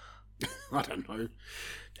 I don't know.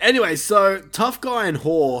 Anyway, so tough guy and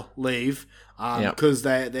whore leave because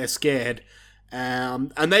they're scared,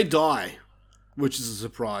 and they die, which is a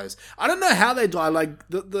surprise. I don't know how they die. Like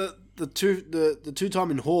the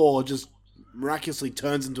two-time in whore just miraculously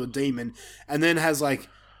turns into a demon, and then has like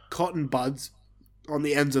cotton buds on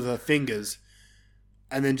the ends of her fingers,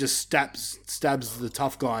 and then just stabs the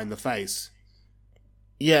tough guy in the face.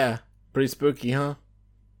 Yeah, pretty spooky, huh?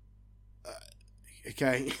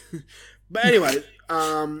 Okay. But anyway,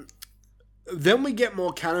 then we get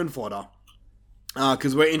more cannon fodder,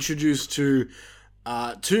 because we're introduced to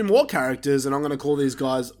two more characters, and I'm going to call these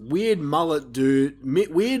guys Weird Mullet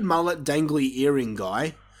Dangly Earring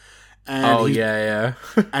Guy. And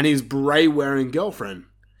and his beret-wearing girlfriend.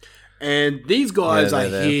 And these guys are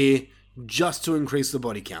here just to increase the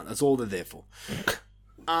body count. That's all they're there for.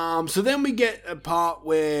 So then we get a part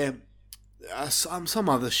where some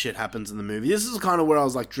other shit happens in the movie. This is kind of where I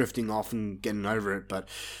was like drifting off and getting over it, but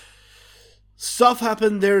stuff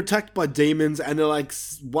happened. They're attacked by demons, and they're like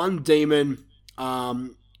one demon.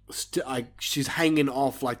 She's hanging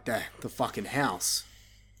off like the fucking house,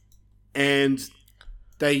 and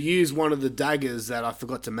they use one of the daggers that I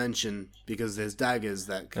forgot to mention, because there's daggers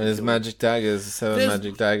that can there's magic daggers,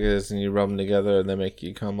 magic daggers, and you rub them together and they make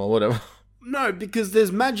you come or whatever. No, because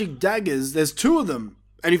there's magic daggers. There's 2 of them.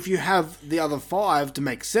 And if you have the other 5 to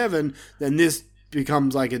make 7, then this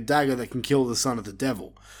becomes like a dagger that can kill the son of the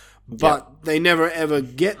devil. But they never ever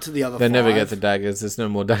get to the other 5. They never get the daggers. There's no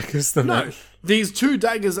more daggers than that. These 2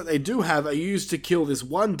 daggers that they do have are used to kill this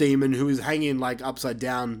one demon who is hanging like upside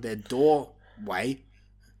down their doorway.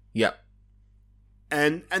 Yep.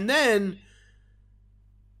 And then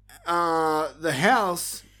the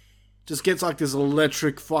house just gets like this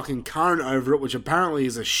electric fucking current over it, which apparently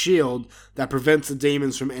is a shield that prevents the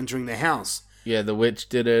demons from entering the house. Yeah, the witch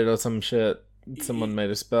did it or some shit. Someone made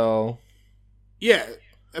a spell. Yeah,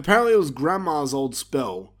 apparently it was Grandma's old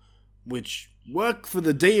spell, which worked for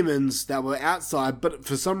the demons that were outside, but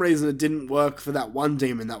for some reason it didn't work for that one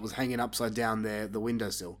demon that was hanging upside down there, the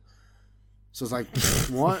windowsill. So it's like,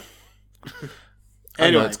 what?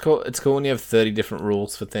 Anyway, it's cool. It's cool when you have 30 different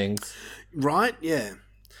rules for things, right? Yeah.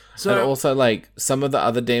 So and also, like, some of the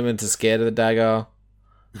other demons are scared of the dagger,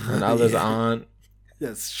 and others aren't.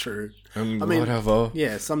 That's true. I mean, whatever.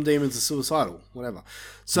 Yeah, some demons are suicidal, whatever.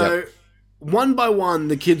 So, one by one,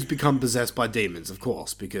 the kids become possessed by demons, of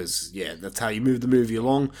course, because, yeah, that's how you move the movie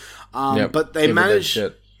along. But they manage...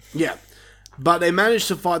 Yeah. But they manage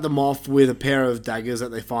to fight them off with a pair of daggers that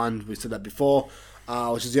they find, we said that before,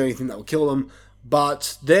 which is the only thing that will kill them.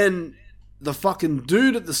 But then the fucking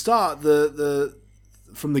dude at the start, the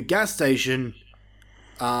from the gas station,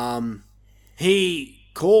 he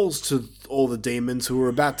calls to all the demons who are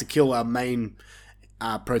about to kill our main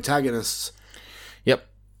protagonists. Yep.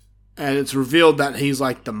 And it's revealed that he's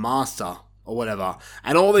like the master or whatever.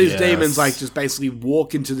 And all these demons like just basically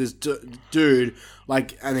walk into this dude,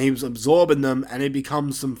 like, and he's absorbing them, and he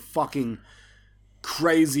becomes some fucking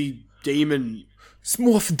crazy demon. It's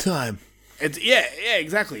morphin' time. It's yeah,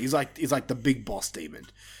 exactly. He's like the big boss demon.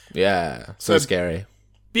 Yeah, so scary.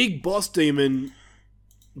 Big boss demon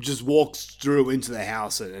just walks through into the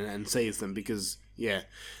house and sees them because,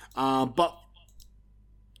 but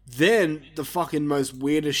then the fucking most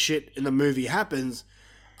weirdest shit in the movie happens.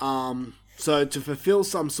 So to fulfill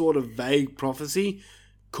some sort of vague prophecy,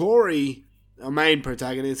 Corey, our main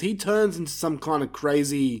protagonist, he turns into some kind of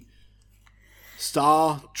crazy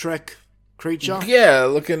Star Trek creature. Yeah,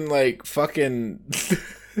 looking like fucking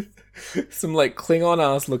some like Klingon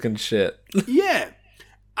ass looking shit. Yeah.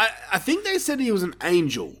 I think they said he was an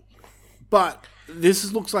angel, but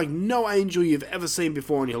this looks like no angel you've ever seen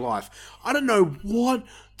before in your life. I don't know what,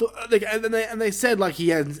 and they said like he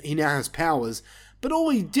now has powers, but all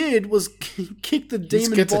he did was kick the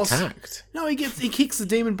demon gets boss. Attacked. No, he kicks the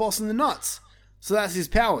demon boss in the nuts. So that's his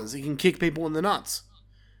powers. He can kick people in the nuts.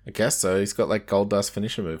 I guess so. He's got like gold dust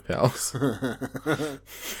finisher move powers.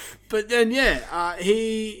 But then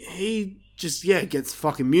he just gets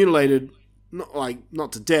fucking mutilated.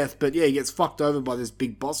 Not to death, but he gets fucked over by this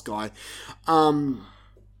big boss guy. And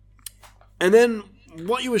then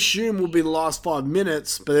what you assume will be the last 5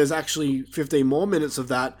 minutes, but there's actually 15 more minutes of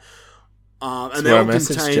that. And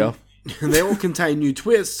they all contain new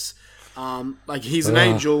twists. Like he's an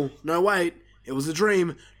angel. No, wait, it was a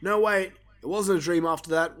dream. No, wait, it wasn't a dream after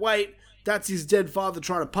that. Wait, that's his dead father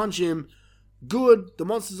trying to punch him. Good, the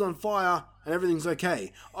monster's on fire and everything's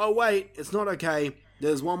okay. Oh, wait, it's not okay.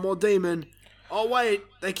 There's one more demon. Oh, wait,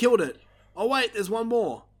 they killed it. Oh, wait, there's one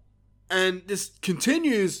more. And this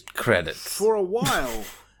continues for a while.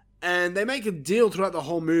 And they make a deal throughout the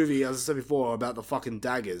whole movie, as I said before, about the fucking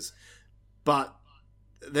daggers. But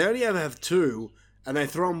they only ever have 2, and they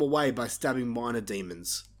throw them away by stabbing minor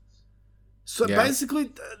demons. So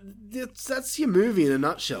basically, that's your movie in a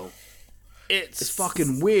nutshell. It's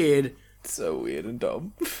fucking weird. So weird and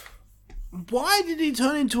dumb. Why did he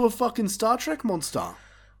turn into a fucking Star Trek monster?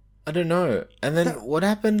 I don't know. And then what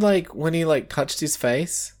happened, like, when he, like, touched his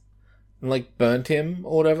face and, like, burnt him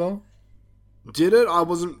or whatever? Did it? I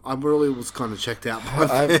really was kind of checked out by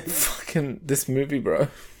that. Fucking, this movie, bro.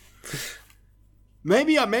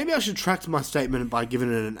 Maybe I should track my statement by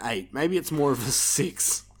giving it an 8. Maybe it's more of a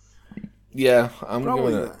 6. Yeah, I'm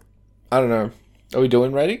giving it... I don't know. Are we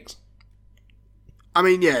doing ratings? I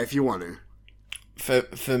mean, yeah, if you want to.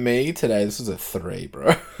 For me today, this was a 3,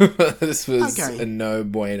 bro. This was a no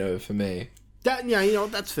bueno for me.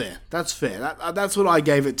 That's fair. That's fair. That's what I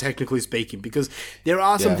gave it, technically speaking, because there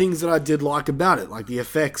are some things that I did like about it, like the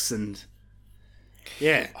effects and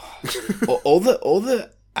all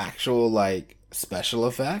the actual like special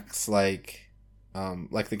effects, like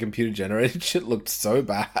the computer generated shit looked so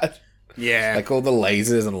bad. Yeah, like all the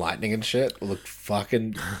lasers and lightning and shit looked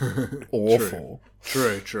fucking awful.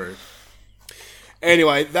 True.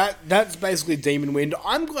 Anyway, that's basically Demon Wind.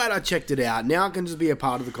 I'm glad I checked it out. Now I can just be a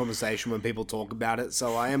part of the conversation when people talk about it,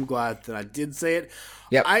 so I am glad that I did see it.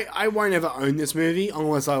 Yep. I won't ever own this movie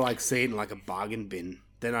unless I like see it in like a bargain bin.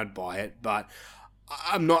 Then I'd buy it, but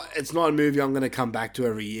it's not a movie I'm going to come back to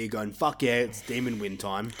every year going, fuck yeah, it's Demon Wind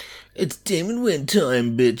time. It's Demon Wind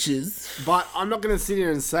time, bitches. But I'm not going to sit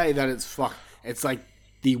here and say that it's like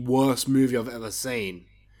the worst movie I've ever seen.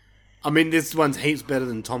 I mean, this one's heaps better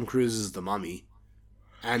than Tom Cruise's The Mummy.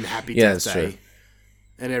 And Happy Death Day. True.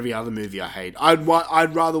 And every other movie I hate. I'd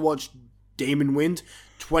rather watch Demon Wind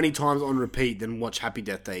 20 times on repeat than watch Happy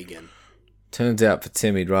Death Day again. Turns out for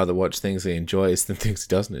Tim, he'd rather watch things he enjoys than things he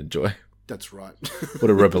doesn't enjoy. That's right.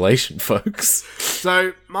 What a revelation, folks.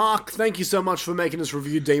 So, Mark, thank you so much for making us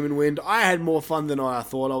review Demon Wind. I had more fun than I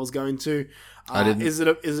thought I was going to. I didn't. Is it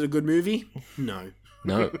a good movie? No.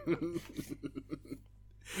 No.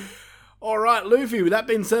 All right, Luffy, with that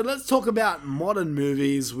being said, let's talk about modern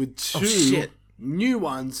movies with two new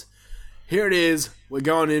ones. Here it is. We're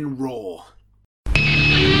going in raw. It's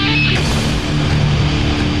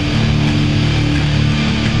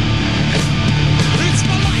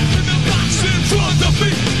my life in the box in front of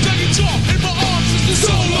me. Taking talk in my arms is the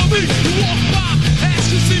soul of me. You walk by, ask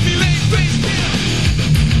to see me lay face down.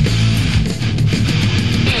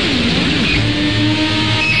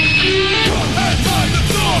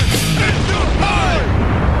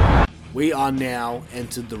 We are now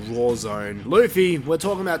entered the raw zone. Luffy, we're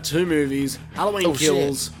talking about two movies, Halloween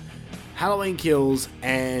Kills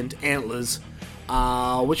and Antlers.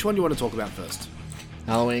 Which one do you want to talk about first?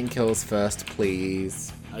 Halloween Kills first,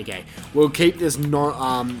 please. Okay, we'll keep this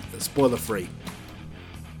spoiler free.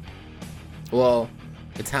 Well,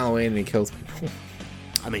 it's Halloween and he kills people.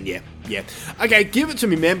 I mean, yeah. Okay, give it to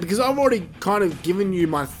me, man, because I've already kind of given you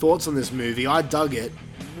my thoughts on this movie. I dug it.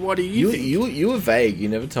 What do you think? You were vague. You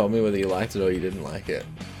never told me whether you liked it or you didn't like it.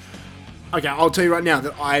 Okay, I'll tell you right now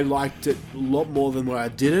that I liked it a lot more than what I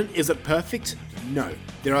didn't. Is it perfect? No.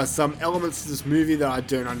 There are some elements to this movie that I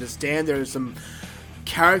don't understand. There are some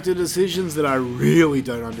character decisions that I really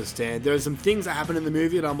don't understand. There are some things that happen in the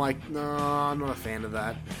movie that I'm like, no, I'm not a fan of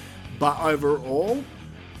that. But overall,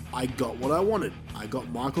 I got what I wanted. I got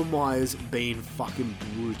Michael Myers being fucking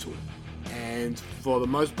brutal. And for the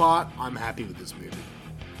most part, I'm happy with this movie.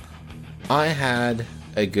 I had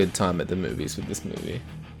a good time at the movies with this movie.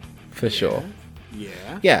 For sure.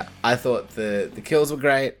 Yeah. Yeah, I thought the kills were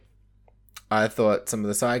great. I thought some of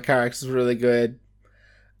the side characters were really good.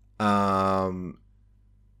 I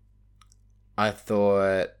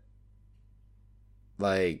thought,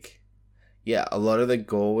 like, yeah, a lot of the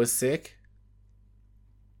gore was sick.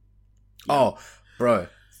 Yeah. Oh, bro.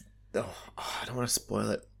 I don't want to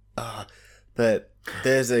spoil it. But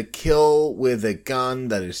there's a kill with a gun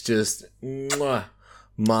that is just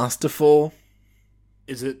masterful.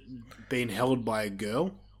 Is it being held by a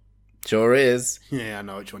girl? Sure is. Yeah, I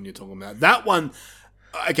know which one you're talking about. That one,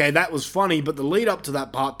 okay, that was funny, but the lead up to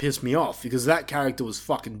that part pissed me off because that character was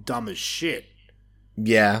fucking dumb as shit.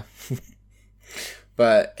 Yeah.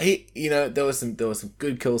 But there was some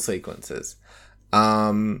good kill sequences.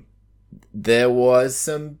 There was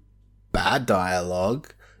some bad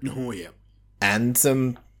dialogue. Oh yeah. And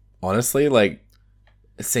some, honestly, like,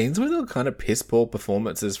 scenes where they were kind of piss poor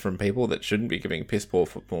performances from people that shouldn't be giving piss poor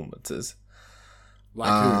performances.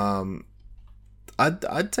 Like who?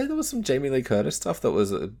 I'd say there was some Jamie Lee Curtis stuff that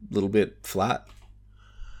was a little bit flat.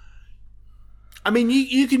 I mean,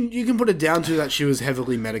 you can put it down to that she was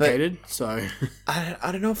heavily medicated, but so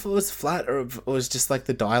I don't know if it was flat or if it was just like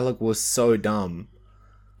the dialogue was so dumb.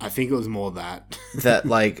 I think it was more that that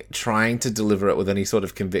like trying to deliver it with any sort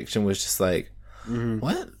of conviction was just like,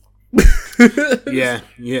 what? yeah.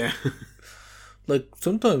 Like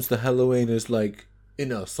sometimes the Halloween is like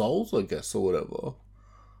in our souls, I guess, or whatever.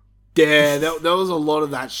 Yeah, there was a lot of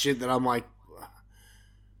that shit that I'm like,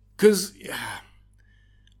 because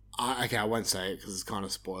okay, I won't say it because it's kind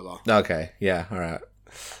of spoiler. Okay, yeah, all right.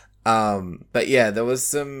 But yeah, there was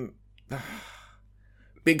some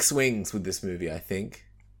big swings with this movie, I think.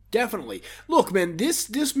 Definitely. Look, man,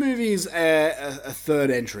 this movie is a third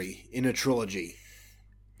entry in a trilogy.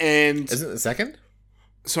 And isn't it the second?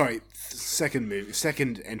 Sorry,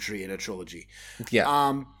 second entry in a trilogy.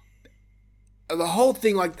 Yeah. The whole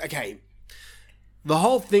thing, about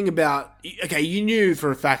you knew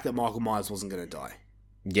for a fact that Michael Myers wasn't going to die.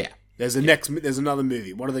 Yeah. There's another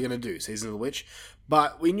movie. What are they going to do? Season of the Witch?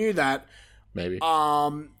 But we knew that. Maybe.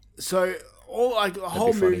 So all like the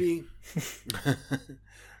whole movie.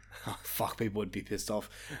 Oh, fuck, people would be pissed off.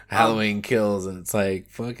 Halloween Kills, and it's like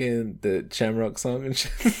fucking the Shamrock song and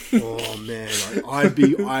shit. Oh man,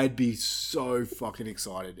 I'd be so fucking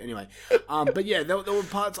excited. Anyway, but yeah, there were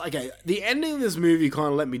parts. Okay, the ending of this movie kind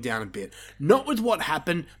of let me down a bit. Not with what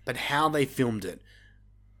happened, but how they filmed it.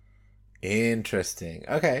 Interesting.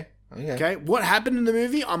 Okay. What happened in the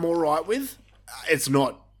movie, I'm all right with. It's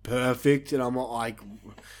not perfect, and I'm not like.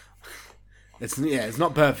 It's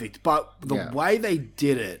not perfect, but the way they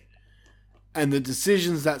did it. And the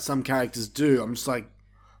decisions that some characters do, I'm just like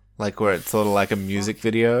where it's sort of like a music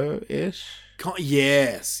video-ish?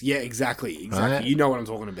 Yes. Yeah, exactly. Right? You know what I'm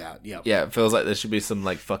talking about. Yep. Yeah, it feels like there should be some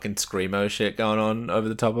like fucking screamo shit going on over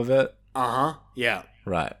the top of it. Uh-huh. Yeah.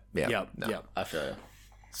 Right. Yeah. Yep. I feel you.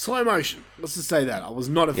 Slow motion. Let's just say that. I was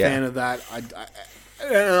not a fan of that.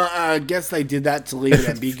 I guess they did that to leave it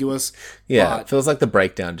ambiguous. Yeah, but it feels like the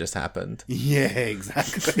breakdown just happened. yeah,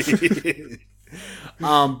 exactly.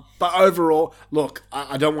 But overall, look,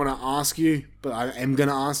 I don't want to ask you, but I am going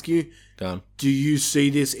to ask you. Go on. Do you see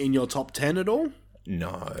this in your top 10 at all?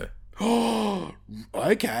 No. Oh,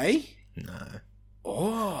 okay. No.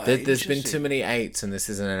 Oh, There's been too many 8s, and this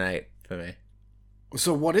isn't an 8 for me.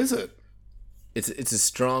 So what is it? It's a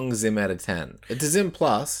strong Zim out of 10. It's a Zim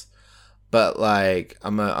plus, but like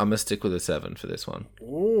I'm a stick with a 7 for this one.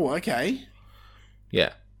 Oh, okay.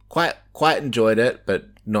 Yeah, quite enjoyed it, but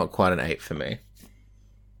not quite an 8 for me.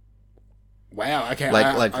 Wow. Okay.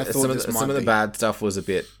 Like I thought some of the bad stuff was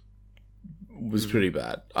pretty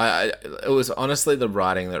bad. It was honestly the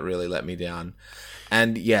writing that really let me down.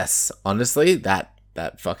 And yes, honestly, that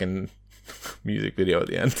fucking music video at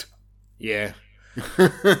the end. Yeah.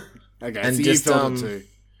 Okay, and so just you felt it too.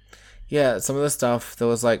 Yeah, some of the stuff, there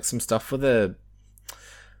was like some stuff with there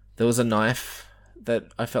was a knife that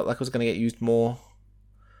I felt like was going to get used more,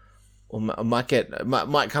 or might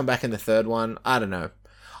come back in the third one. I don't know.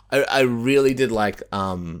 I really did like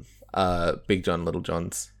Big John Little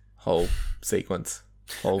John's whole sequence.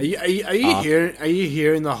 Are you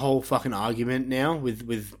hearing the whole fucking argument now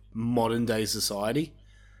with modern day society?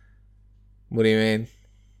 What do you mean?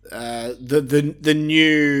 The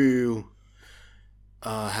new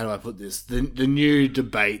how do I put this? The new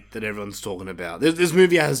debate that everyone's talking about. This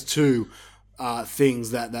movie has two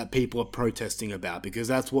things that people are protesting about, because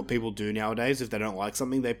that's what people do nowadays. If they don't like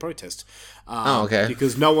something, they protest. Okay.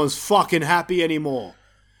 Because no one's fucking happy anymore.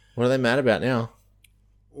 What are they mad about now?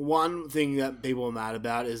 One thing that people are mad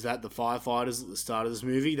about is that the firefighters at the start of this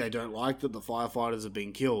movie, they don't like that the firefighters have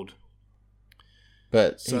been killed.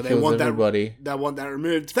 But so he they kills want everybody. They want that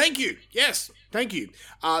removed. Thank you. Yes, thank you.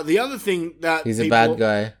 The other thing that he's a bad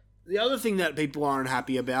guy. The other thing that people aren't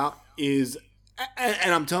happy about is,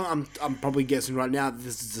 and I'm probably guessing right now,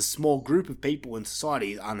 this is a small group of people in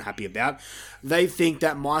society unhappy about. They think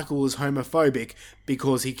that Michael is homophobic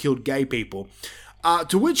because he killed gay people.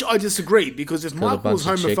 To which I disagree, because if Killed Michael was a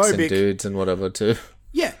bunch of chicks and homophobic, dudes and whatever too.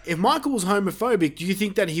 yeah, if Michael was homophobic, do you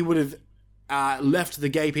think that he would have left the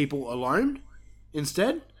gay people alone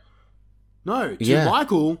instead? No. To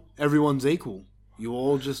Michael, everyone's equal. You're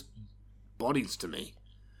all just bodies to me.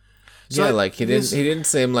 So yeah, like he didn't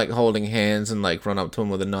see him like holding hands and like run up to him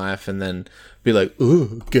with a knife and then be like,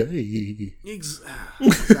 "Oh, gay." Exactly.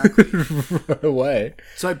 Run away.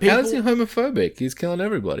 So people, how is he homophobic? He's killing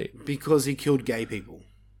everybody. Because he killed gay people.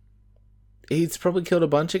 He's probably killed a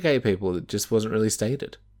bunch of gay people that just wasn't really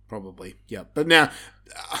stated. Probably, yeah. But now,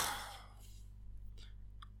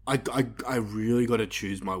 I really got to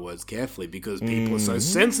choose my words carefully, because people are so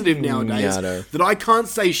sensitive nowadays that I can't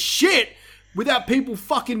say shit without people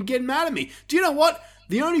fucking getting mad at me. Do you know what?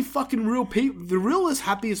 The only fucking real people, the realest,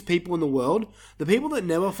 happiest people in the world, the people that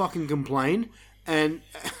never fucking complain, and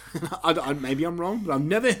maybe I'm wrong, but I've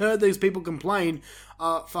never heard these people complain,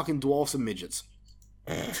 are fucking dwarfs and midgets.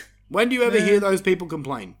 When do you ever hear those people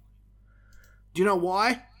complain? Do you know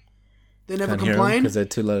why they never complain? Because they're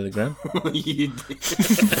too low to the ground.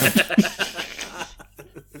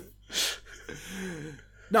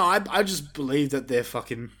 No, I just believe that they're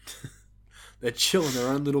fucking... They're chilling their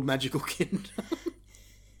own little magical kingdom.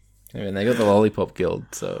 I mean, they got the Lollipop Guild,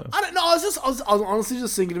 so... I don't know, I was honestly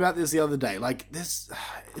just thinking about this the other day. Like,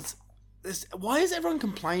 why is everyone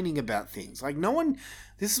complaining about things? Like, no one...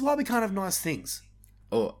 This is why we can't have nice things.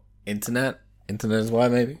 Oh, internet? Internet is why,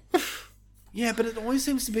 maybe? Yeah, but it always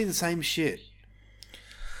seems to be the same shit.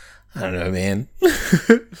 I don't know, man.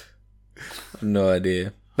 No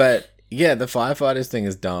idea. But, yeah, the firefighters thing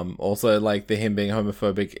is dumb. Also, like, him being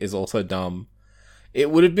homophobic is also dumb. It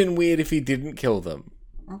would have been weird if he didn't kill them.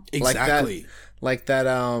 Exactly. Like that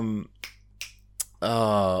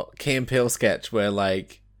Key and Peele sketch where,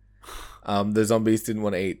 like, the zombies didn't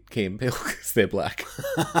want to eat Key and Peele because they're black.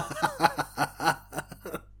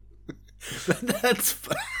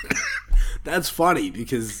 That's funny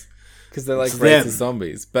because they're like racist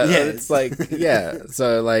zombies. But yeah, it's like, yeah.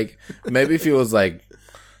 So, like, maybe if he was like,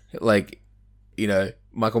 you know,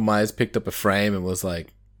 Michael Myers picked up a frame and was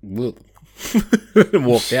like, and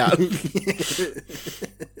walked out.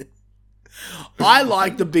 I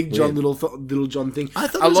like the Big John Little John thing. I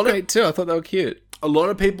thought that was great too. I thought they were cute. A lot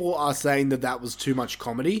of people are saying that was too much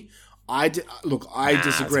comedy. I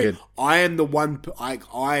disagree. I am the one.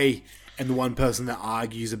 I am the one person that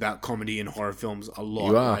argues about comedy in horror films a lot.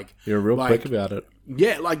 You are. You're real quick about it.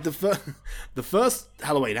 Yeah, like the first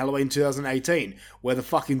Halloween 2018, where the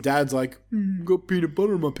fucking dad's like, got peanut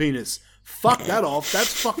butter in my penis. Fuck that off.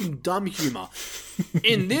 That's fucking dumb humor.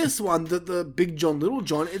 In this one, the Big John, Little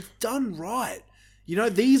John, it's done right. You know,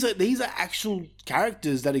 these are actual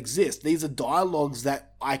characters that exist. These are dialogues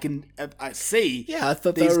that I see. Yeah, I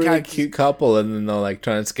thought they were a really cute couple, and then they're like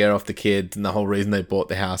trying to scare off the kids, and the whole reason they bought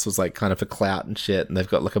the house was like kind of for clout and shit, and they've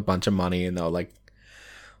got like a bunch of money, and they're like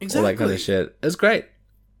all that kind of shit. It was great.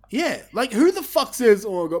 Yeah, like who the fuck says,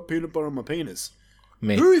 "Oh, I got peanut butter on my penis"?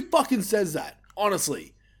 Me. Who fucking says that?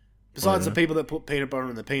 Honestly, besides the people that put peanut butter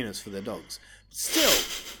on the penis for their dogs. Still,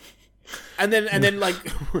 and then like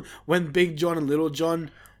when Big John and Little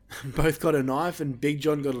John both got a knife, and Big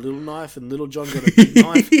John got a little knife, and Little John got a big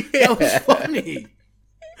knife. That was funny.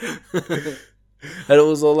 And it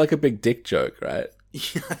was all like a big dick joke, right?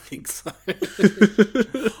 Yeah, I think so.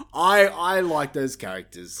 I like those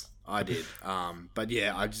characters. I did. But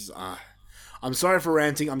yeah, I'm sorry for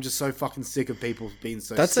ranting. I'm just so fucking sick of people being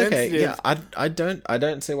so sensitive. Okay. Yeah, I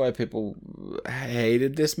don't see why people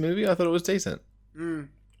hated this movie. I thought it was decent.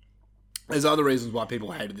 There's other reasons why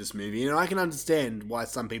people hated this movie, and I can understand why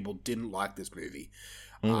some people didn't like this movie.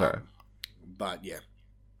 Okay. But yeah.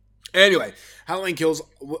 Anyway, Halloween Kills.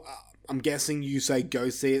 I'm guessing you say go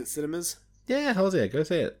see it at cinemas. Yeah, hell's yeah, go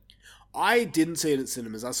see it. I didn't see it at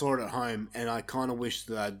cinemas. I saw it at home, and I kind of wish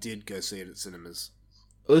that I did go see it at cinemas.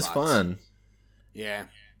 It was fun. Yeah.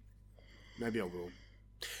 Maybe I will.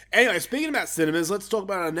 Anyway, speaking about cinemas, let's talk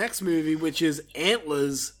about our next movie, which is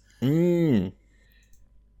Antlers.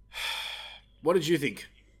 What did you think?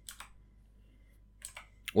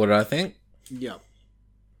 What did I think? Yeah.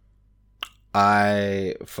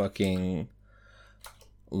 I fucking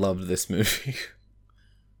loved this movie.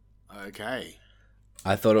 Okay.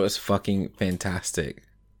 I thought it was fucking fantastic.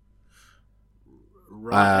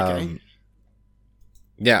 Right, okay.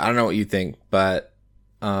 Yeah, I don't know what you think, but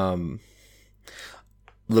little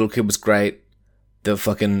kid was great. The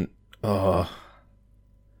fucking the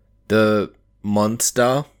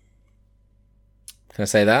monster. Can I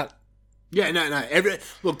say that? Yeah, no.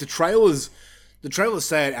 Look, the trailers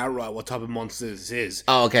say it outright what type of monster this is.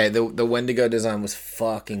 Oh, okay. The Wendigo design was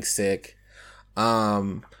fucking sick.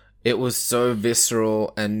 It was so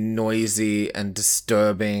visceral and noisy and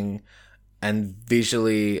disturbing and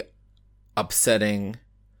visually upsetting.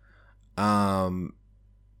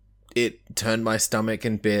 It turned my stomach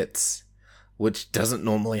in bits, which doesn't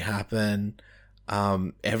normally happen.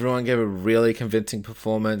 Everyone gave a really convincing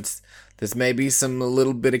performance. There's maybe a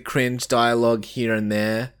little bit of cringe dialogue here and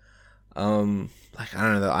there. Like, I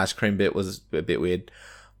don't know, the ice cream bit was a bit weird.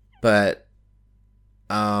 But,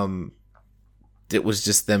 it was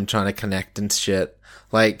just them trying to connect and shit.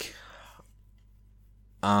 Like,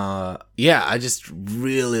 yeah, I just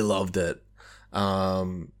really loved it.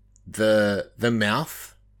 The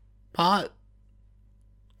mouth part.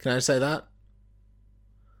 Can I say that?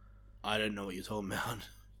 I don't know what you're talking about.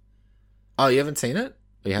 Oh, you haven't seen it?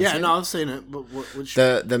 Yeah, no, I've seen it. But which...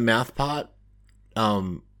 The mouth part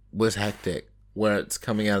was hectic, where it's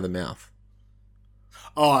coming out of the mouth.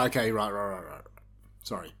 Oh, okay, right.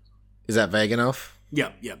 Sorry. Is that vague enough?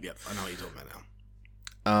 Yep. I know what you're talking about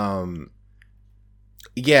now.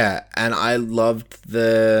 Yeah, and I loved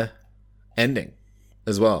the ending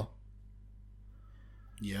as well.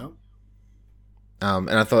 Yeah.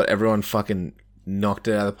 And I thought everyone fucking knocked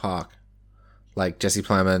it out of the park. Like Jesse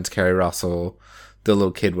Plemons, Kerry Russell, the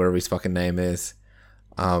little kid, whatever his fucking name is.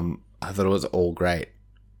 I thought it was all great.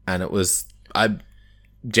 And it was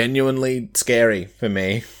genuinely scary for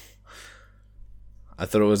me. I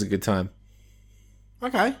thought it was a good time.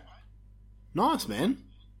 Okay. Nice, man.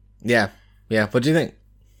 Yeah. What do you think?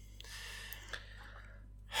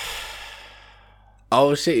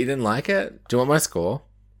 Oh shit, you didn't like it? Do you want my score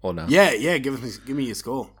or no? Yeah. Give me your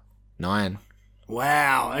score. 9.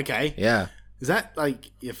 Wow. Okay. Yeah. Is that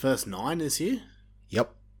like your first 9 this year?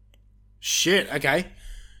 Yep. Shit. Okay.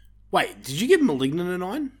 Wait, did you give Malignant a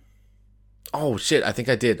 9? Oh shit, I think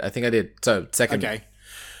I did. So second. Okay.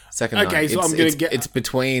 Second. Okay, 9. so I'm gonna get. It's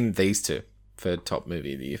between these two for top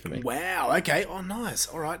movie of the year for me. Wow. Okay. Oh, nice.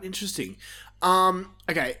 All right. Interesting.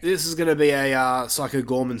 Okay. This is gonna be a Psycho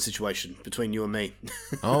Gorman situation between you and me.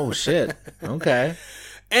 Oh shit. Okay.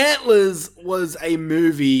 Antlers was a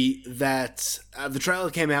movie that the trailer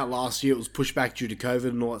came out last year. It was pushed back due to COVID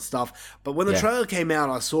and all that stuff. But when the trailer came out,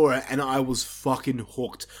 I saw it and I was fucking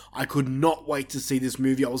hooked. I could not wait to see this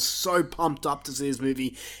movie. I was so pumped up to see this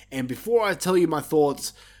movie. And before I tell you my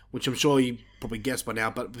thoughts, which I'm sure you probably guessed by now,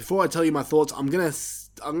 but before I tell you my thoughts, I'm gonna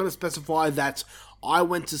specify that I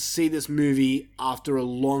went to see this movie after a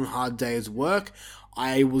long, hard day's work.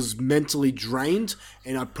 I was mentally drained,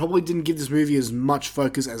 and I probably didn't give this movie as much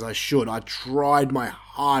focus as I should. I tried my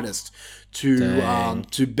hardest to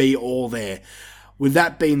be all there. With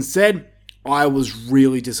that being said, I was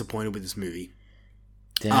really disappointed with this movie.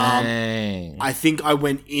 Dang. I think I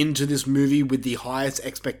went into this movie with the highest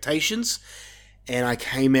expectations, and I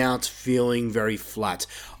came out feeling very flat.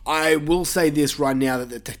 I will say this right now,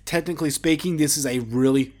 that technically speaking, this is a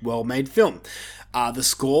really well-made film. The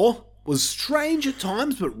score was strange at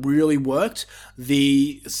times, but really worked.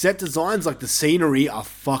 The set designs, like the scenery, are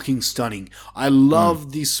fucking stunning. I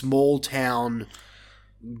love the small town,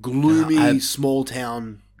 gloomy small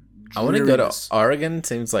town. I want to go to Oregon.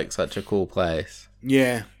 Seems like such a cool place.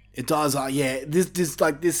 Yeah, it does.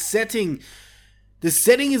 This setting. This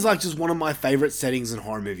setting is like just one of my favorite settings in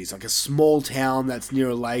horror movies. Like a small town that's near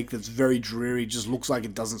a lake that's very dreary, just looks like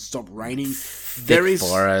it doesn't stop raining. Thick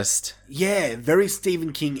forest. Yeah, very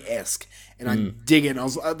Stephen King-esque. And I dig it. And I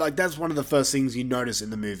was like, that's one of the first things you notice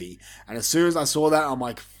in the movie. And as soon as I saw that, I'm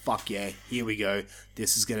like, fuck yeah, here we go.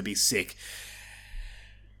 This is going to be sick.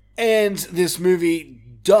 And this movie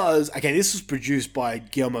does... Okay, this was produced by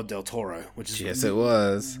Guillermo del Toro, which is... Yes, it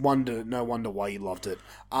was. No wonder why you loved it.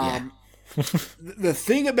 The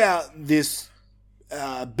thing about this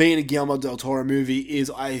being a Guillermo del Toro movie is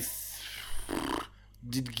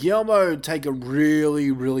did Guillermo take a really,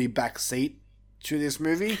 really back seat to this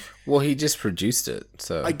movie? Well, he just produced it,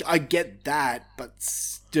 so... I get that, but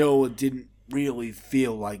still it didn't really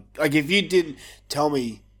feel like... Like, if you didn't tell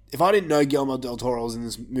me... If I didn't know Guillermo del Toro was in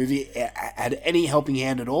this movie, had any helping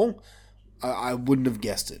hand at all, I wouldn't have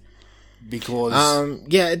guessed it. Because...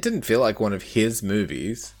 yeah, it didn't feel like one of his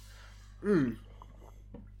movies.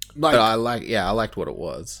 But I liked what it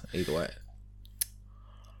was, either way.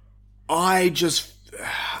 I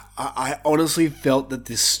honestly felt that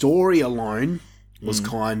this story alone was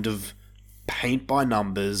kind of paint by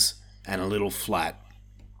numbers and a little flat.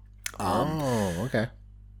 Okay.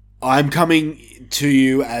 I'm coming to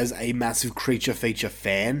you as a massive creature feature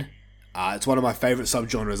fan. It's one of my favorite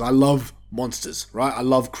subgenres. I love monsters, right? I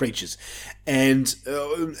love creatures. And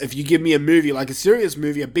if you give me a movie, like a serious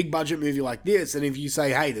movie, a big budget movie like this, and if you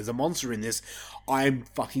say, hey, there's a monster in this, I'm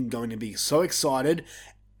fucking going to be so excited.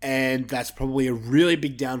 And that's probably a really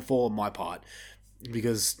big downfall on my part,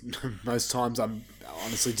 because most times I'm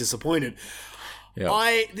honestly disappointed.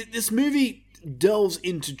 Yep. This movie delves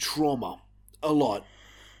into trauma a lot.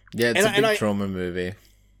 Yeah, it's a big trauma movie.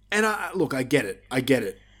 And look, I get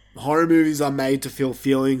it. Horror movies are made to feel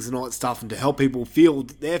feelings and all that stuff, and to help people feel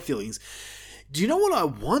their feelings. Do you know what I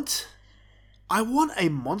want? I want a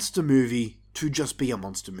monster movie to just be a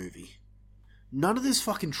monster movie. None of this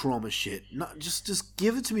fucking trauma shit. No, just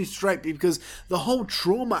give it to me straight, because the whole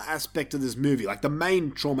trauma aspect of this movie, like the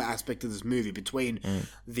main trauma aspect of this movie between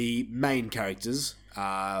the main characters,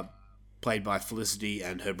 played by Felicity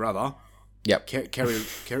and her brother. Yep. Kerry,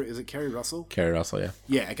 is it Kerry Russell? Kerry Russell, yeah.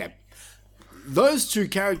 Yeah, okay. Those two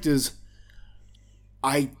characters,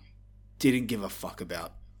 I didn't give a fuck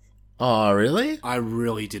about. Oh, really? I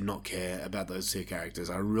really did not care about those two characters.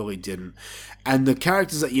 I really didn't. And the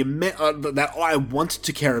characters that you met, that I wanted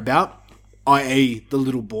to care about, i.e. the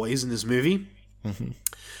little boys in this movie,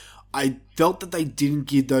 I felt that they didn't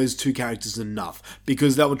give those two characters enough,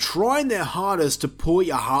 because they were trying their hardest to pull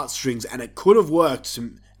your heartstrings, and it could have worked.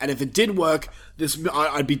 And if it did work,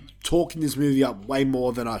 I'd be talking this movie up way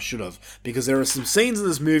more than I should have. Because there are some scenes in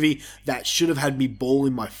this movie that should have had me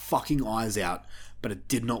bawling my fucking eyes out. But it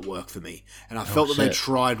did not work for me. And I felt that they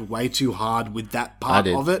tried way too hard with that part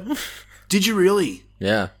of it. Did you really?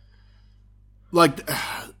 Yeah. Like,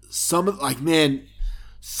 some of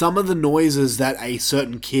the noises that a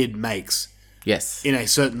certain kid makes. Yes. In a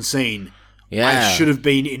certain scene. Yeah. I should have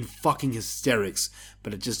been in fucking hysterics.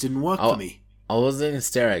 But it just didn't work for me. I wasn't in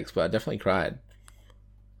hysterics, but I definitely cried.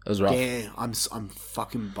 It was rough. Yeah, I'm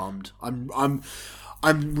fucking bummed. I'm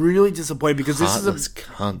really disappointed, because this is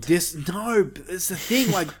cunt. It's the thing.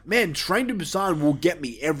 Like, man, Train to Busan will get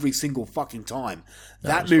me every single fucking time.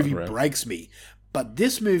 That movie breaks me, but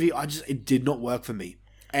this movie, it did not work for me.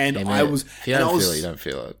 And yeah, I was. If you don't feel it, you don't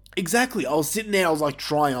feel it. Exactly. I was sitting there. I was like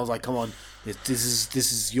trying. I was like, come on, this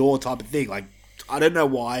is your type of thing. Like, I don't know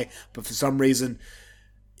why, but for some reason,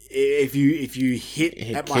 if you hit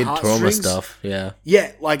at my heartstrings, trauma stuff,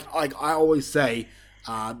 yeah, like I always say,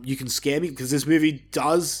 you can scare me, because this movie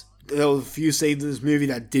does. There were a few scenes in this movie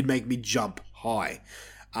that did make me jump high,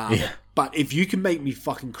 but if you can make me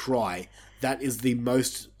fucking cry, that is the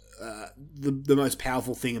most the most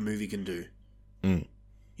powerful thing a movie can do.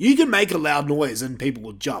 You can make a loud noise and people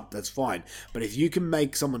will jump, that's fine, but if you can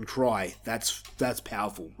make someone cry, that's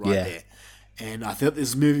powerful there. And I thought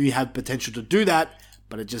this movie had potential to do that,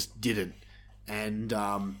 but it just didn't. And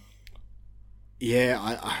I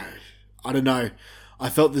don't know. I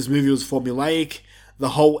felt this movie was formulaic. The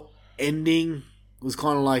whole ending was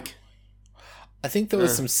kind of like... I think there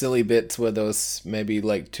was some silly bits where there was maybe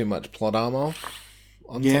like too much plot armor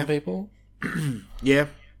on some people. Yeah.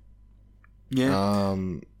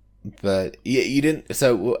 But you didn't.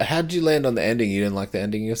 So how did you land on the ending? You didn't like the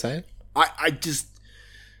ending, you're saying? I just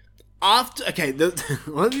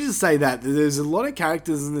let me just say that there's a lot of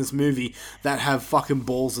characters in this movie that have fucking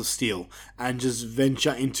balls of steel and just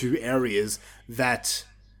venture into areas that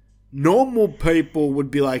normal people would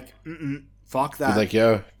be like, fuck that. Be like,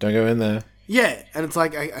 yo, don't go in there. Yeah, and it's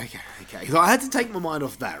like, okay. So I had to take my mind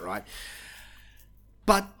off that, right?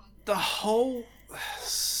 But the whole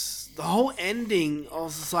ending, I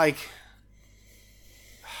was just like,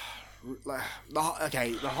 the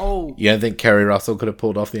whole... You don't think Kerry Russell could have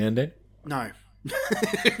pulled off the ending? No.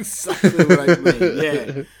 Exactly what I mean,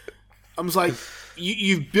 yeah. I'm just like,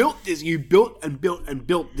 you've built this, you built and built and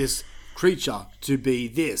built this creature to be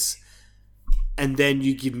this, and then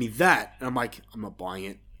you give me that, and I'm like, I'm not buying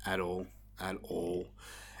it at all.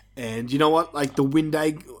 And you know what? Like the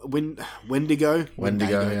Wendigo. Wendigo,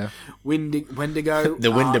 yeah. Wendigo.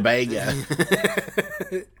 The Windibago.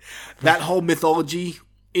 That whole mythology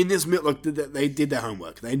in this look, they did their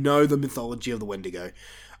homework. They know the mythology of the Wendigo.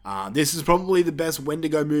 This is probably the best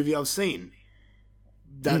Wendigo movie I've seen.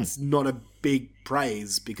 That's not a big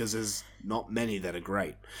praise because there's not many that are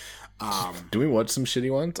great. Do we watch some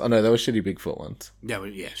shitty ones? Oh no, they were shitty Bigfoot ones. Yeah,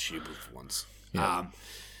 shitty Bigfoot ones. Yeah.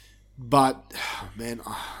 But, man,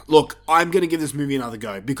 look, I'm going to give this movie another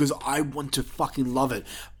go because I want to fucking love it.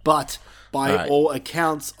 But by all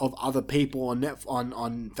accounts of other people on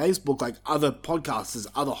Facebook, like other podcasters,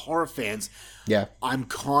 other horror fans, I'm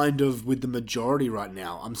kind of with the majority right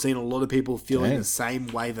now. I'm seeing a lot of people feeling the same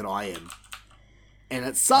way that I am. And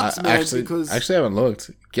it sucks, man, because... Actually, I haven't looked.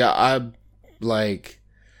 Yeah,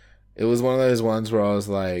 it was one of those ones where I was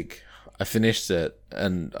like, I finished it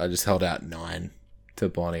and I just held out 9 to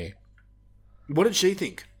Bonnie. What did she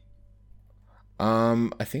think? I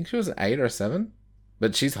think she was 8 or 7,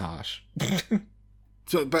 but she's harsh.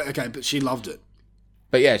 But she loved it.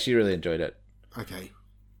 But yeah, she really enjoyed it. Okay.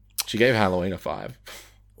 She gave Halloween a 5.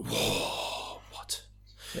 Whoa, what?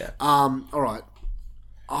 Yeah. All right.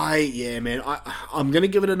 I'm gonna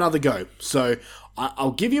give it another go. So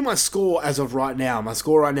I'll give you my score as of right now. My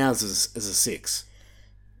score right now is a 6.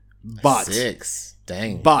 But 6.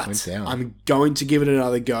 Dang. But I'm going to give it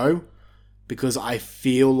another go because I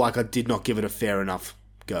feel like I did not give it a fair enough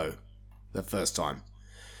go the first time.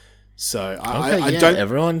 So I don't.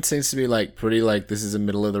 Everyone seems to be like pretty like this is a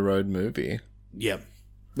middle of the road movie. Yeah,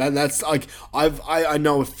 that's like I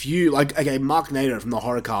know a few like Mark Nader from the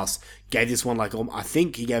Horrorcast gave this one like I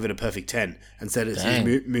think he gave it a perfect 10 and said it's his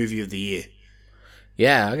movie of the year.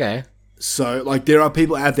 Yeah. Okay. So like there are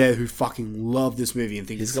people out there who fucking love this movie and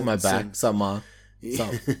think he's got my back. Somewhere.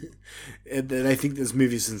 They think this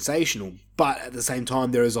movie is sensational, but at the same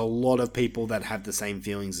time there is a lot of people that have the same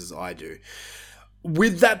feelings as I do.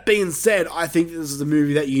 With that being said, I think this is a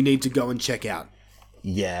movie that you need to go and check out.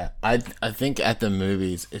 Yeah, I think at the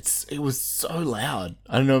movies it was so loud.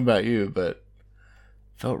 I don't know about you, but it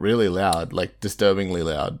felt really loud, like disturbingly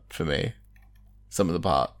loud for me. Some of the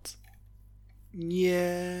parts.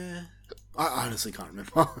 Yeah, I honestly can't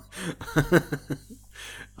remember.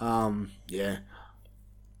 Yeah.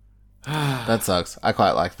 That sucks. I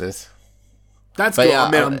quite like this. That's good. Yeah,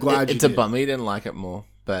 I'm glad it's a bummer you didn't like it more,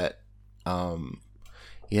 but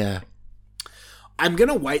yeah. I'm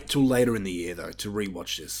gonna wait till later in the year though to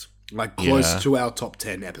rewatch this, like close to our top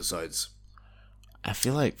 10 episodes. I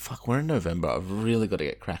feel like we're in November. I've really got to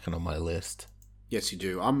get cracking on my list. Yes, you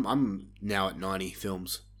do. I'm now at 90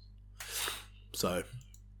 films, so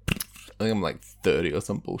I think I'm like 30 or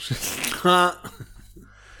some bullshit.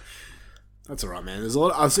 That's alright, man.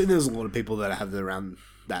 I've seen there's a lot of people that have around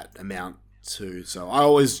that amount too. So I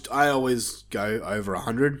always go over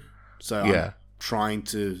 100. So I'm trying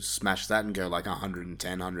to smash that and go like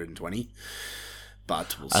 110, 120.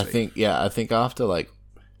 But we'll see. I think after like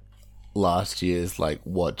last year's like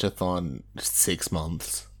watch-a-thon 6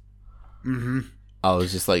 months, I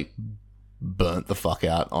was just like burnt the fuck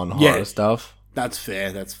out on horror stuff. That's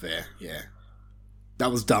fair. Yeah.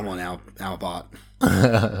 That was dumb on our part.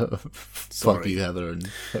 Fuck you, Heather. And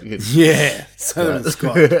so did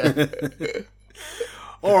Scott.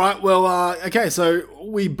 All right, well, okay, so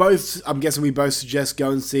I'm guessing we both suggest go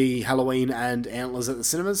and see Halloween and Antlers at the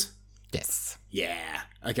cinemas? Yes. Yeah,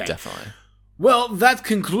 okay. Definitely. Well, that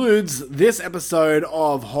concludes this episode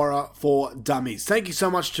of Horror for Dummies. Thank you so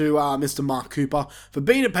much to Mr. Mark Cooper for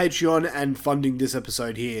being a Patreon and funding this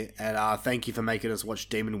episode here, and thank you for making us watch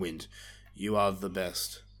Demon Wind. You are the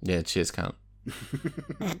best. Yeah, cheers, cunt.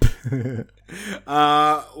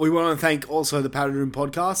 We want to thank also the Pattern Room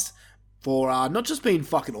Podcast. for not just being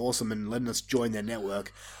fucking awesome and letting us join their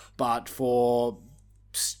network, but for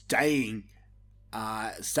staying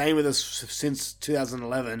with us since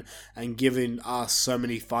 2011 and giving us so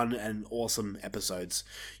many fun and awesome episodes.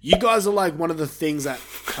 You guys are like one of the things that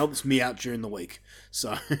helps me out during the week.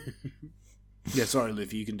 So, yeah, sorry,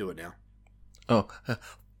 Luffy, you can do it now. Oh,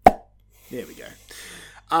 there we go.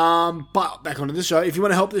 But back onto the show. If you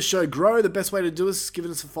want to help this show grow, the best way to do it is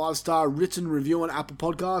giving us a 5-star written review on Apple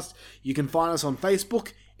Podcast. You can find us on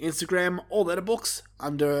Facebook, Instagram, or Letterboxd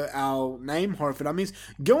under our name, Horror for Dummies.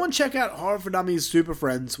 Go and check out Horror for Dummies Super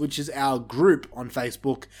Friends, which is our group on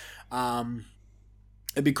Facebook.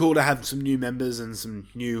 It'd be cool to have some new members and some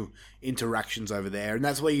new interactions over there. And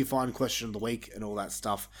that's where you find Question of the Week and all that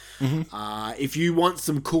stuff. Mm-hmm. If you want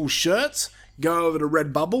some cool shirts, go over to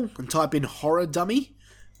Redbubble and type in Horror Dummy.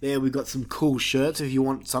 There we've got some cool shirts if you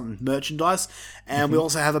want some merchandise. And we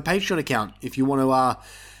also have a Patreon account if you want to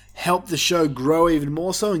help the show grow even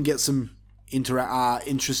more so and get some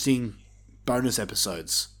interesting bonus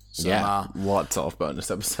episodes. So, lots of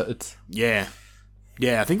bonus episodes. Yeah.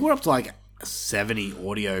 Yeah, I think we're up to like 70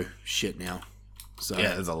 audio shit now. So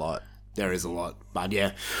yeah, there's a lot. There is a lot. But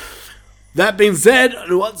yeah. That being said,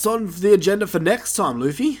 what's on the agenda for next time,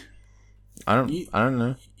 Luffy? I don't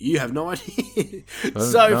know. You have no idea.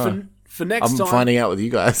 So for next time, I'm finding out with you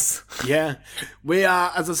guys. Yeah, we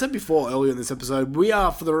are, as I said before earlier in this episode, we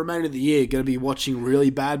are for the remainder of the year going to be watching really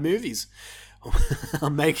bad movies.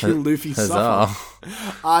 I'm making Luffy suffer.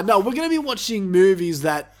 No, we're going to be watching movies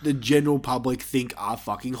that the general public think are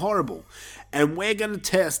fucking horrible. And we're going to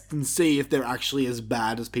test and see if they're actually as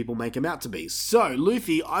bad as people make them out to be. So,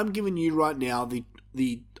 Luffy, I'm giving you right now the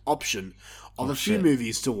option of a few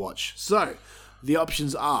movies to watch. So, the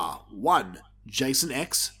options are 1. Jason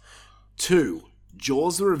X, 2.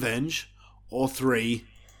 Jaws the Revenge, or 3.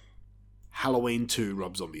 Halloween 2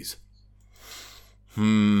 Rob Zombies. I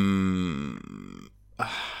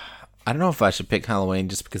don't know if I should pick Halloween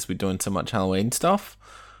just because we're doing so much Halloween stuff.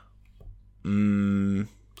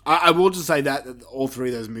 I will just say that all 3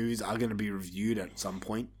 of those movies are going to be reviewed at some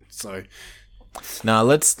point. So, no,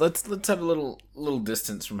 let's have a little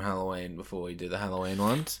distance from Halloween before we do the Halloween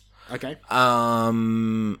ones. Okay.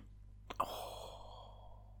 I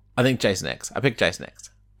think Jason X. I picked Jason X.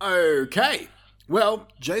 Okay. Well,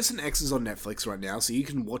 Jason X is on Netflix right now, so you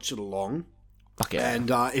can watch it along. Fuck yeah. And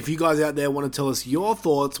if you guys out there want to tell us your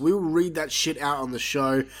thoughts, we will read that shit out on the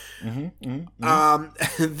show.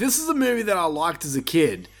 This is a movie that I liked as a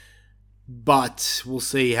kid, but we'll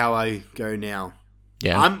see how I go now.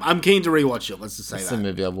 Yeah, I'm keen to rewatch it. Let's just say that's the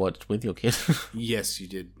movie I've watched with your kid. Yes, you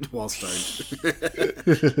did. While stoned.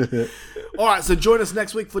 All right, so join us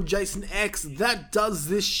next week for Jason X. That does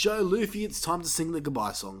this show, Luffy. It's time to sing the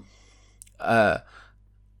goodbye song. Bye.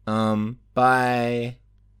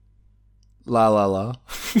 La la la.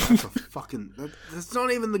 That's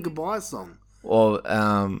not even the goodbye song. Or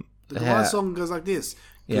the goodbye song goes like this.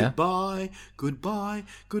 Yeah. Goodbye, goodbye,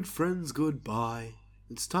 good friends, goodbye.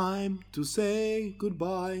 It's time to say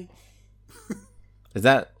goodbye.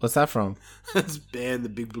 What's that from? That's band The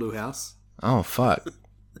Big Blue House. Oh fuck.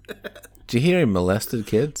 Did you hear he molested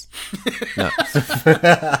kids? No.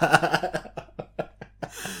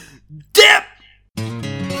 Dip!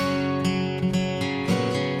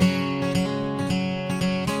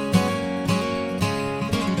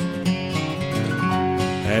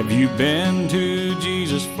 Have you been to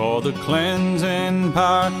Jesus for the cleansing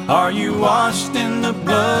power? Are you washed in the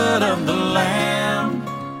blood of the Lamb?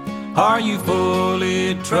 Are you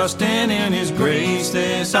fully trusting in His grace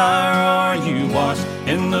this hour? Are you washed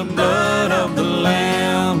in the blood of the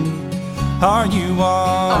Lamb? Are you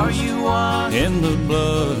washed in the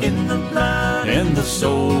blood, in the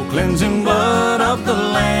soul cleansing blood of the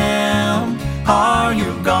Lamb? Are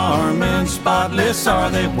your garments spotless?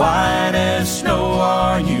 Are they white as snow?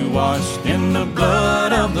 Are you washed in the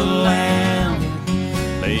blood of the Lamb?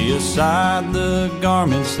 Lay aside the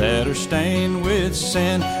garments that are stained with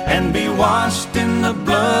sin and be washed in the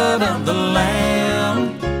blood of the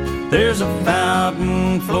Lamb. There's a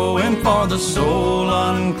fountain flowing for the soul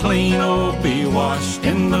unclean. Oh, be washed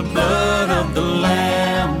in the blood of the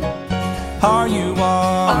Lamb. Are you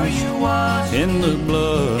washed in the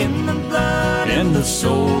blood, in the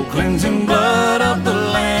soul cleansing blood of the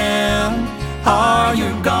Lamb? Are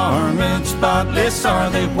your garments spotless? Are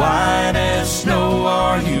they white as snow?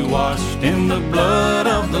 Are you washed in the blood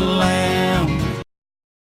of the Lamb?